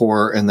dual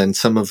core and then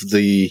some of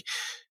the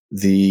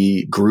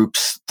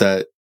groups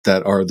that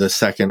are the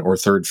second or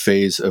third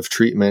phase of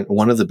treatment,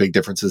 one of the big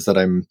differences that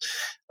I'm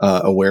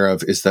aware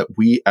of is that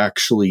we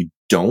actually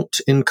don't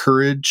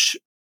encourage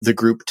the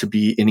group to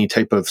be any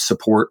type of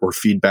support or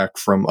feedback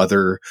from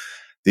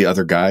the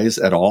other guys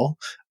at all,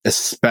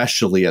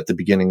 especially at the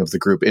beginning of the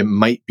group. It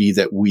might be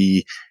that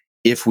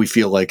if we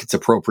feel like it's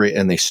appropriate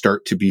and they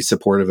start to be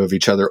supportive of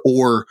each other,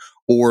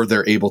 or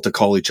they're able to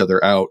call each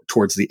other out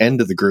towards the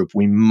end of the group,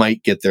 we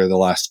might get there the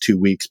last 2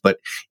 weeks. But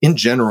in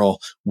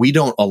general, we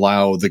don't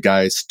allow the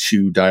guys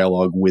to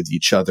dialogue with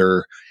each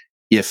other,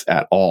 if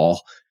at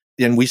all.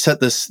 And we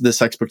set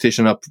this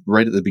expectation up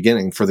right at the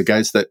beginning. For the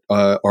guys that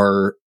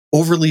are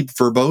overly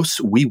verbose,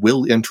 we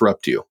will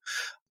interrupt you.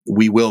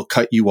 We will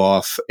cut you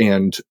off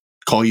and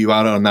call you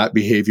out on that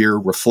behavior,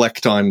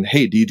 reflect on,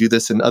 hey, do you do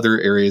this in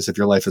other areas of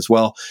your life as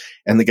well?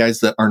 And the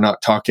guys that are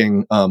not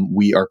talking,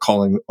 we are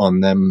calling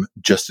on them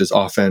just as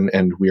often.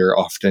 And we are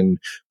often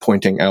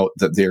pointing out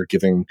that they're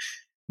giving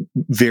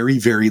very,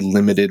 very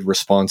limited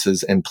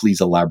responses, and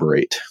please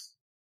elaborate.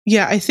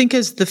 Yeah, I think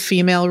as the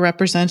female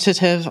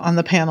representative on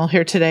the panel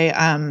here today,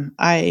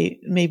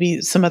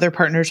 maybe some other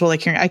partners will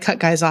like hearing, I cut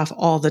guys off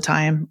all the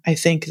time. I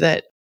think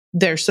that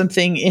there's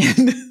something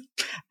in,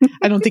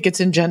 I don't think it's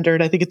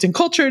engendered. I think it's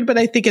encultured, but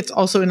I think it's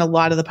also in a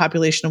lot of the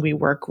population we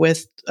work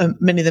with.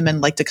 Many of the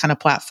men like to kind of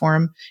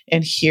platform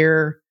and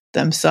hear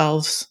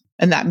themselves.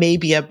 And that may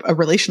be a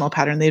relational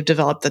pattern they've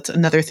developed. That's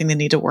another thing they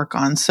need to work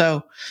on.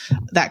 So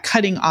that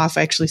cutting off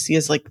I actually see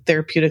as like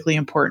therapeutically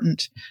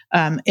important.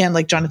 And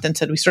like Jonathan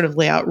said, we sort of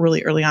lay out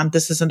really early on,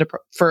 this isn't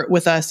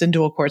with us in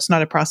dual core, it's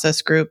not a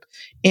process group.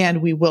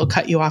 And we will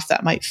cut you off.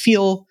 That might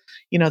feel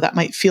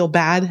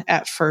bad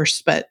at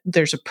first, but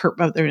there's a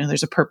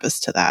purpose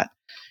to that.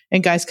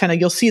 And guys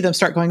you'll see them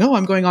start going, oh,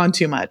 I'm going on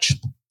too much.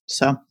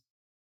 So.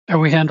 And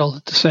we handle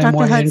it the same Dr.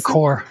 way Hudson. in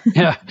core.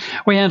 Yeah,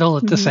 we handle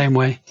it the same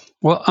way.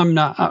 Well, I'm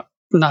not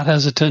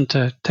hesitant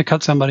to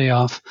cut somebody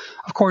off.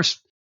 Of course,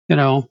 you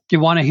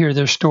want to hear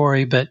their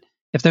story, but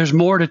if there's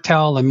more to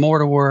tell and more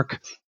to work,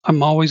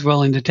 I'm always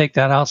willing to take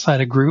that outside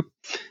a group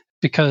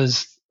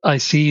because I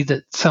see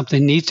that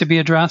something needs to be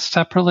addressed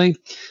separately.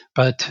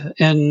 But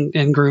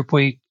in group,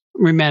 we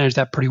manage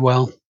that pretty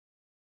well.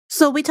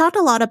 So we talked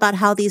a lot about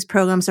how these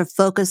programs are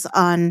focused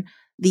on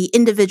the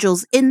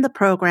individuals in the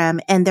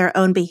program and their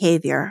own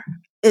behavior.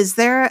 Is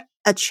there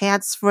a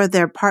chance for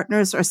their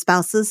partners or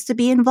spouses to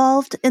be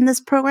involved in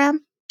this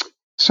program?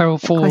 So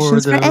for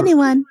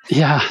anyone.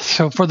 Yeah.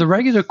 So for the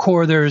regular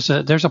core, there's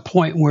a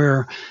point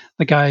where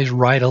the guys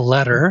write a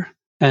letter,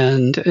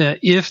 and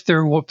if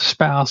their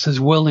spouse is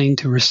willing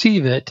to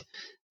receive it,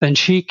 then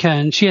she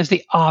has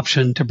the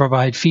option to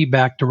provide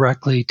feedback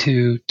directly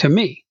to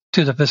me,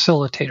 to the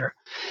facilitator.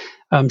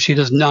 She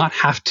does not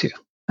have to.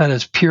 That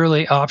is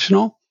purely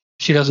optional.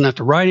 She doesn't have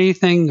to write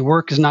anything. The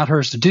work is not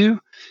hers to do.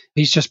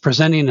 He's just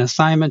presenting an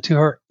assignment to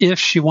her if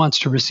she wants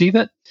to receive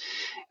it.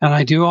 And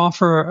I do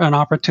offer an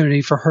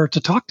opportunity for her to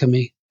talk to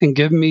me and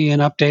give me an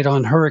update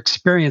on her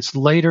experience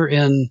later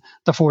in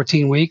the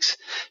 14 weeks.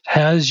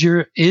 Is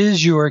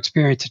your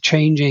experience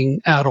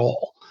changing at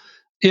all?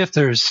 If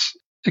there's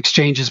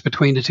exchanges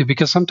between the two,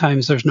 because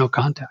sometimes there's no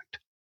contact.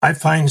 I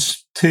find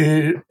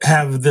to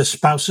have the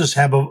spouses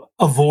have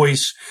a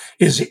voice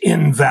is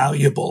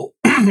invaluable.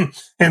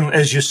 And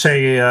as you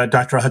say,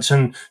 Dr.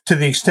 Hudson, to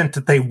the extent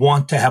that they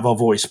want to have a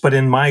voice. But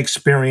in my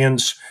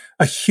experience,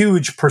 a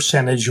huge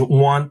percentage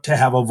want to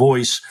have a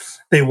voice.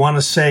 They want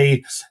to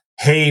say,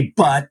 hey,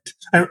 but,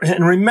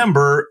 and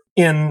remember,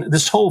 in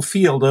this whole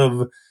field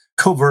of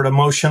covert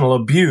emotional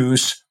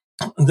abuse,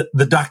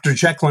 the Dr.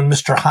 Jekyll and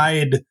Mr.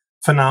 Hyde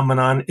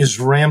phenomenon is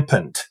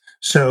rampant.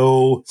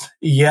 So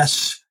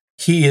yes,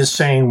 he is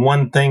saying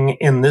one thing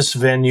in this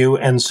venue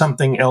and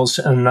something else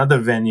in another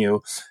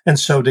venue. And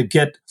so to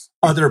get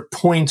other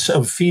points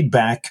of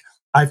feedback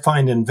I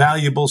find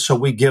invaluable. So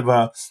we give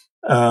a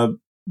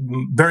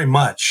very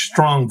much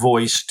strong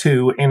voice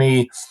to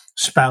any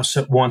spouse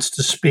that wants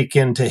to speak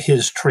into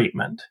his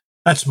treatment.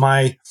 That's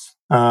my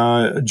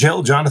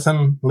Jill,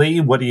 Jonathan,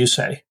 Lee. What do you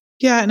say?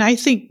 Yeah, and I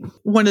think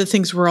one of the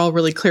things we're all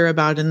really clear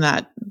about in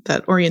that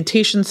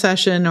orientation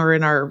session or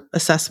in our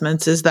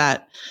assessments is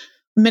that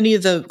many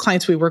of the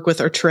clients we work with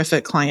are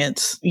terrific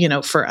clients,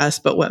 for us,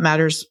 but what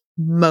matters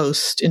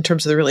most in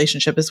terms of the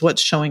relationship is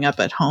what's showing up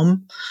at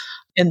home.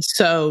 And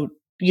so,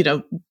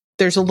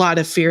 there's a lot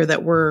of fear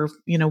that we're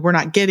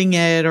not getting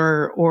it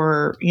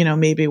or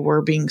maybe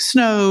we're being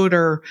snowed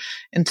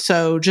and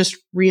so just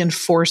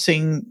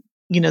reinforcing,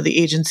 the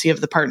agency of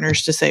the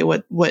partners to say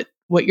what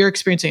you're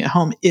experiencing at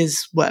home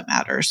is what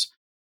matters.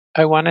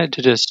 I wanted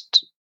to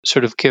just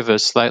sort of give a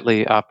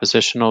slightly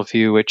oppositional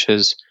view, which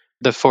is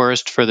the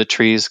forest for the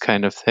trees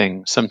kind of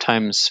thing.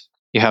 Sometimes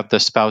you have the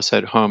spouse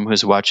at home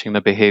who's watching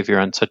the behavior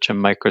on such a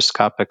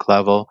microscopic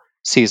level,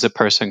 sees a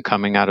person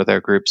coming out of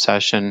their group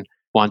session,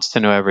 wants to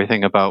know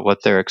everything about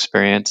what they're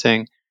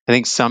experiencing. I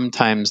think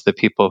sometimes the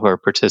people who are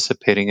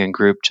participating in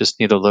group just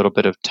need a little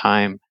bit of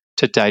time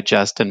to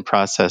digest and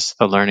process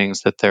the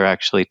learnings that they're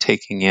actually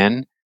taking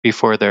in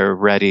before they're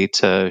ready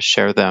to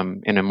share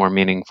them in a more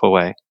meaningful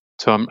way.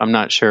 So I'm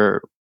not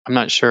sure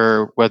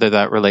whether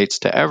that relates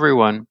to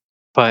everyone,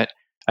 but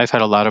I've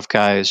had a lot of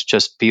guys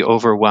just be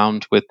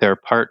overwhelmed with their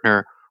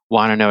partner,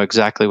 want to know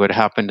exactly what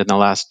happened in the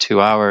last 2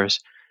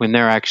 hours when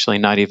they're actually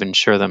not even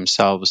sure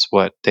themselves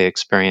what they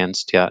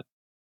experienced yet.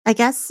 I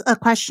guess a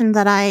question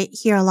that I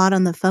hear a lot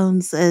on the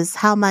phones is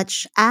how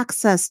much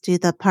access do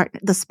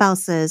the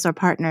spouses or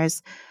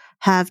partners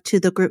have to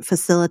the group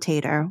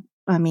facilitator?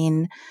 I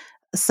mean,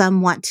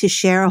 some want to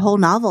share a whole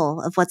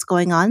novel of what's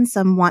going on.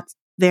 Some want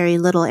very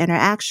little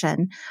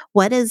interaction.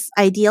 What is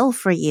ideal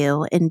for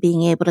you in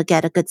being able to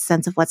get a good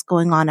sense of what's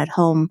going on at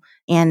home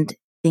and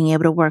being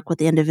able to work with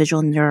the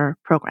individual in your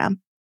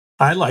program?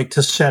 I like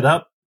to set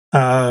up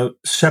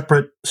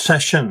separate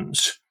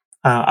sessions.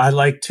 I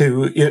like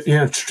to,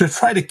 to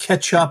try to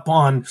catch up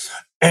on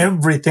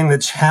everything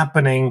that's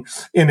happening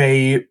in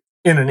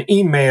an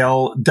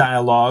email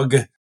dialogue.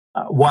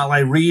 While I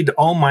read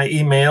all my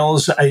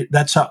emails,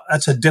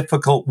 that's a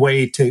difficult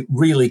way to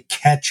really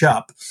catch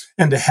up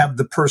and to have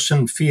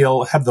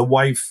the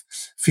wife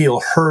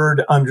feel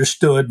heard,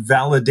 understood,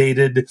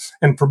 validated,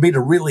 and for me to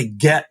really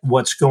get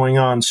what's going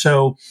on.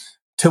 So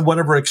to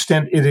whatever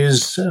extent it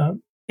is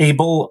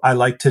able, I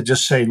like to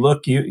just say,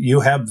 look,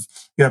 you have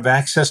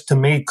access to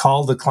me,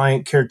 call the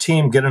client care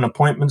team, get an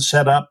appointment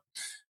set up.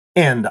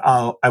 And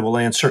I will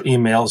answer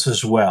emails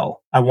as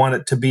well. I want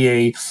it to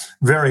be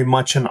very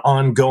much an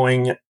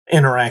ongoing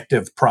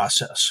interactive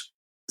process.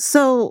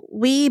 So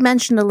we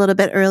mentioned a little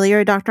bit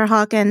earlier, Dr.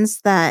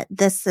 Hawkins, that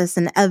this is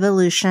an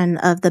evolution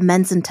of the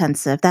men's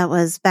intensive. That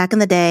was back in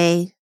the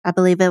day. I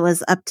believe it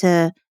was up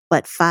to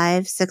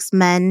 5-6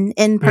 men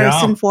in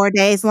person, 4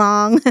 days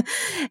long.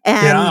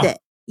 And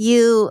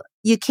you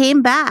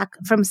came back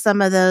from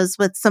some of those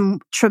with some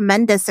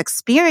tremendous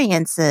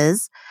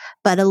experiences,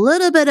 but a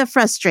little bit of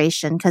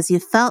frustration because you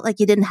felt like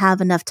you didn't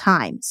have enough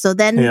time. So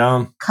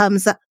then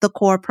comes the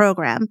core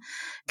program.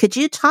 Could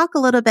you talk a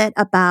little bit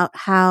about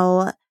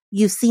how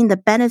you've seen the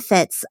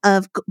benefits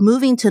of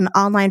moving to an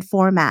online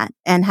format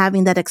and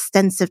having that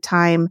extensive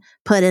time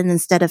put in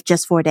instead of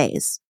just 4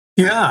 days?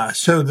 Yeah.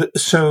 So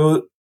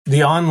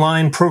the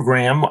online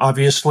program,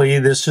 obviously,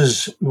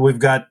 we've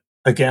got,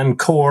 again,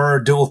 core,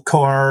 dual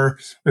core,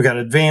 we've got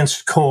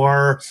advanced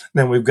core,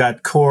 then we've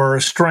got core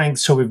strength.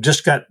 So we've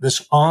just got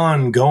this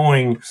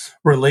ongoing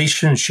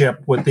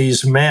relationship with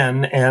these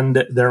men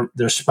and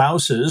their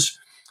spouses.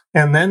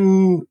 And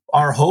then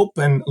our hope,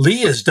 and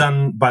Lee has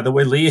done, by the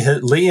way,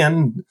 Lee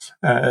and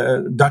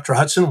Dr.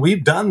 Hudson,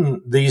 we've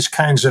done these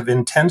kinds of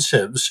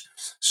intensives.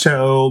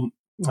 So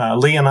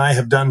Lee and I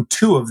have done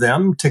 2 of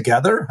them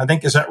together. I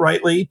think, is that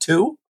right, Lee?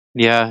 2?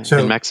 Yeah,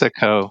 in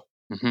Mexico.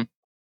 Mm-hmm.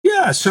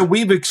 Yeah, so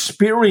we've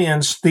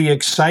experienced the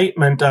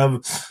excitement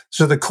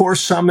so the Core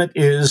Summit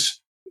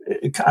is,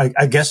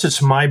 I guess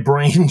it's my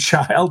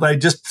brainchild.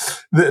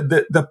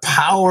 The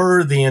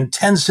power, the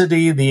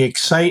intensity, the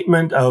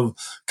excitement of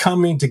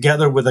coming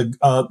together with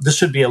this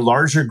should be a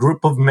larger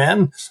group of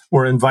men.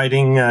 We're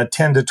inviting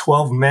 10 to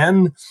 12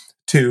 men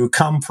to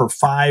come for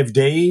 5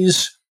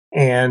 days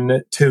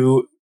and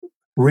to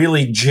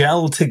really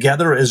gel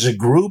together as a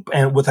group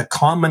and with a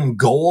common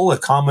goal, a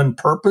common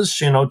purpose,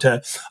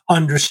 to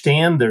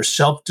understand their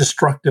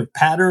self-destructive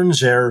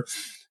patterns,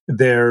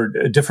 their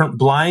different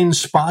blind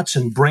spots,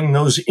 and bring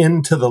those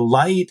into the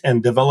light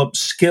and develop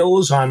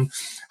skills on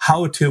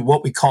how to,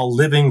 what we call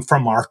living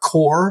from our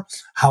core,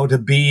 how to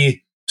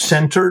be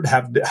centered,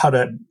 how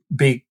to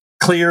be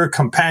clear,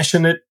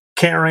 compassionate,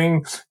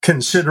 caring,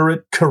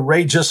 considerate,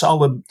 courageous, all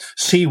the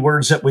C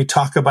words that we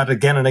talk about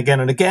again and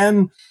again and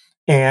again.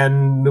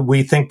 And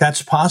we think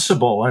that's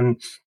possible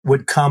and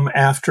would come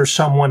after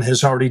someone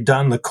has already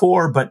done the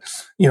core. But,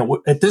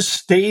 at this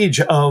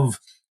stage of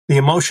the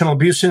Emotional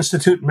Abuse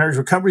Institute and Marriage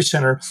Recovery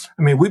Center,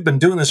 we've been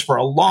doing this for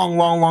a long,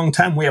 long, long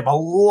time. We have a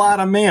lot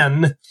of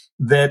men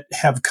that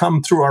have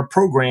come through our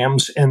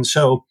programs. And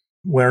so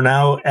we're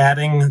now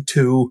adding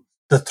to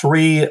the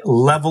 3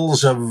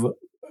 levels of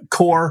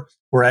core.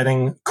 We're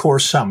adding Core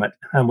Summit,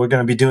 and we're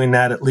going to be doing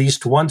that at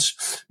least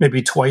once,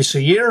 maybe twice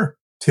a year,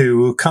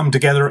 to come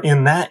together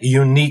in that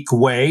unique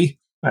way,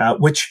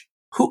 which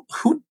who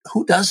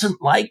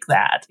doesn't like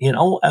that?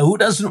 Who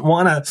doesn't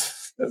want to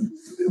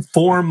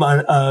form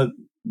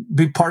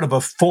be part of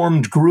a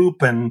formed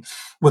group and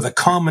with a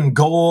common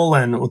goal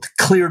and with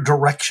clear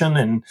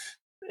direction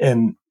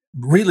and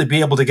really be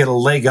able to get a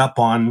leg up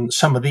on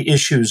some of the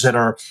issues that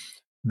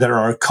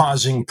are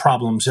causing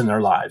problems in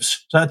their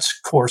lives. So that's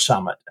Core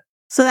Summit.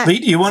 So that, Lee,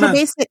 do you want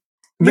to?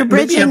 You're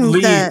bridging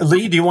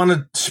Lee, do you want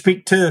to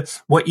speak to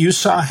what you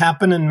saw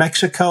happen in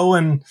Mexico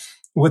and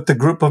with the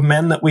group of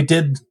men that we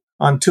did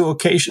on 2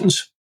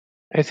 occasions?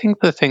 I think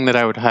the thing that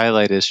I would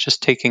highlight is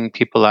just taking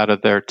people out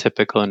of their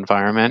typical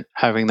environment,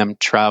 having them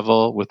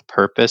travel with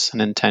purpose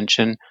and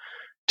intention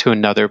to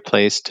another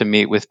place to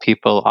meet with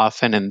people,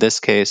 often in this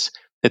case,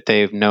 that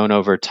they've known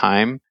over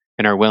time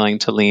and are willing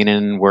to lean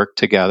in and work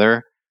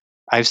together.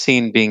 I've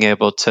seen being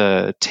able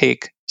to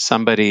take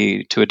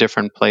somebody to a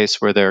different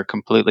place where they're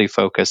completely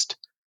focused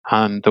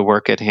on the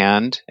work at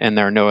hand and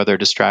there are no other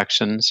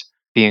distractions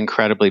be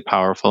incredibly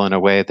powerful in a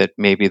way that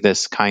maybe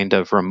this kind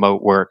of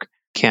remote work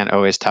can't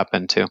always tap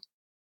into.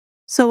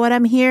 So what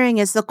I'm hearing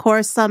is the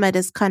Core Summit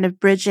is kind of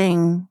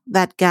bridging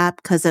that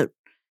gap because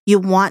you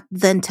want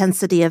the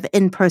intensity of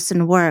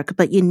in-person work,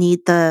 but you need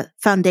the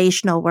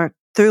foundational work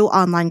through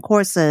online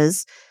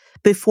courses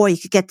before you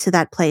could get to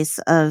that place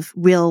of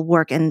real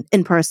work in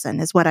person,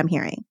 is what I'm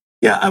hearing.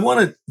 Yeah, I want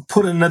to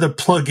put another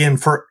plug in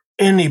for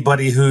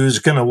anybody who's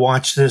going to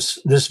watch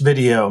this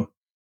video.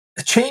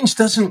 Change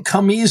doesn't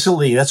come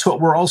easily. That's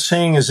what we're all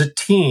saying as a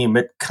team.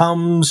 It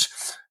comes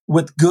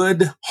with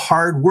good,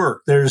 hard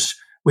work.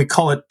 We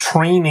call it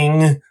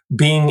training,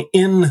 being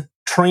in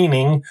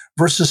training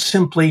versus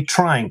simply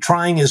trying.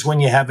 Trying is when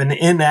you have an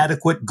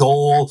inadequate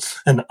goal,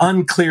 an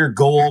unclear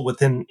goal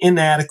with an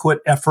inadequate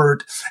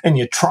effort, and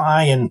you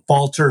try and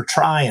falter,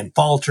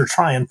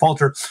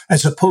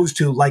 as opposed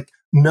to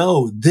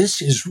no,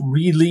 this is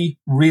really,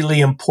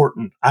 really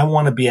important. I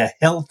want to be a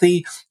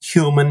healthy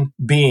human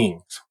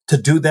being. To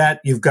do that,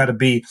 you've got to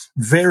be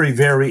very,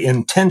 very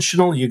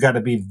intentional. You got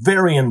to be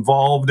very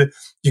involved.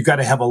 You got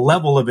to have a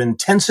level of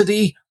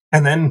intensity.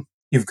 And then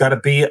you've got to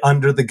be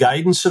under the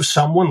guidance of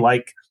someone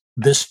like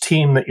this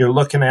team that you're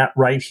looking at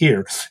right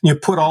here. You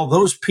put all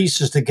those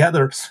pieces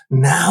together,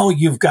 now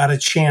you've got a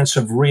chance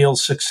of real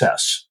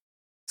success.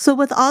 So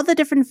with all the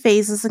different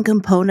phases and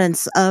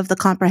components of the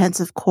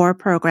Comprehensive Core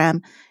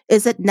program,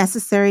 is it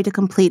necessary to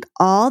complete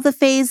all the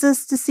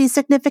phases to see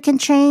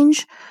significant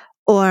change?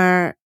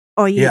 Or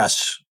you?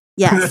 Yes.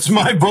 Yes. That's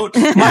my vote.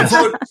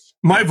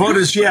 My vote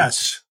is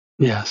yes.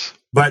 Yes.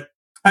 But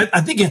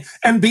I think,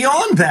 and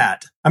beyond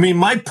that,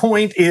 my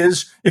point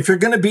is, if you're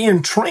going to be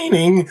in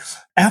training,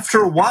 after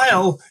a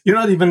while, you're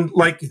not even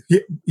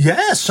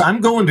yes,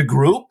 I'm going to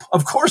group.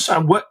 Of course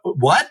I'm,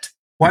 what?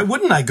 Why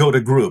wouldn't I go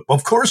to group?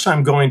 Of course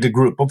I'm going to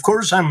group. Of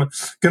course I'm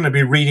going to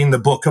be reading the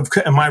book.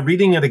 Am I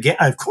reading it again?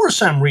 Of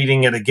course I'm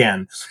reading it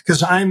again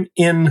because I'm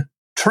in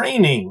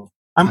training.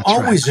 I'm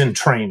always in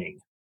training.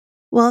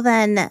 Well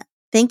then,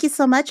 thank you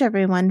so much,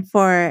 everyone,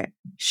 for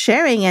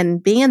sharing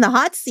and being in the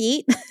hot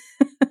seat.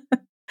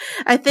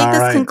 I think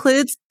this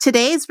concludes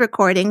today's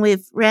recording.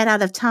 We've ran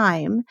out of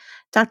time.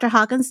 Dr.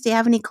 Hawkins, do you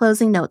have any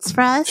closing notes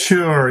for us?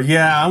 Sure.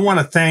 Yeah. I want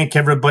to thank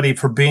everybody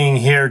for being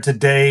here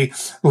today.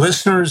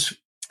 Listeners,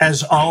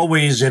 as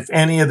always, if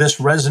any of this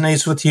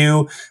resonates with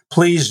you,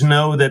 please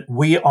know that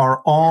we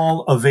are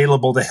all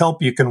available to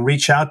help. You can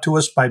reach out to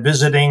us by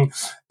visiting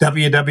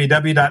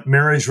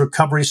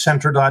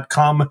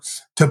www.marriagerecoverycenter.com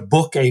to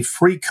book a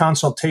free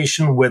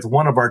consultation with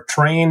one of our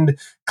trained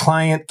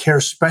client care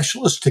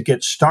specialists to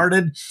get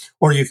started,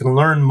 or you can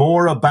learn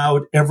more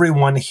about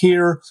everyone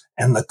here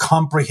and the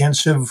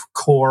Comprehensive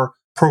Core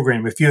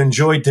program. If you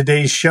enjoyed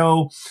today's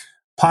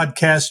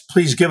podcast,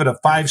 please give it a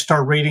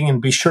 5-star rating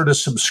and be sure to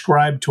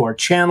subscribe to our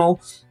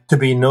channel to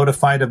be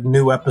notified of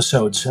new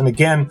episodes. And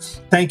again,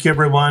 thank you,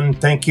 everyone.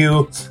 Thank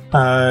you,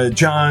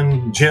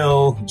 John,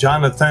 Jill,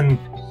 Jonathan,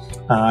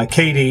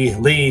 Katie,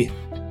 Lee,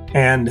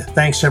 and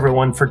thanks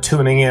everyone for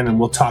tuning in,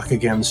 and we'll talk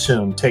again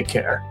soon. Take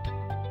care.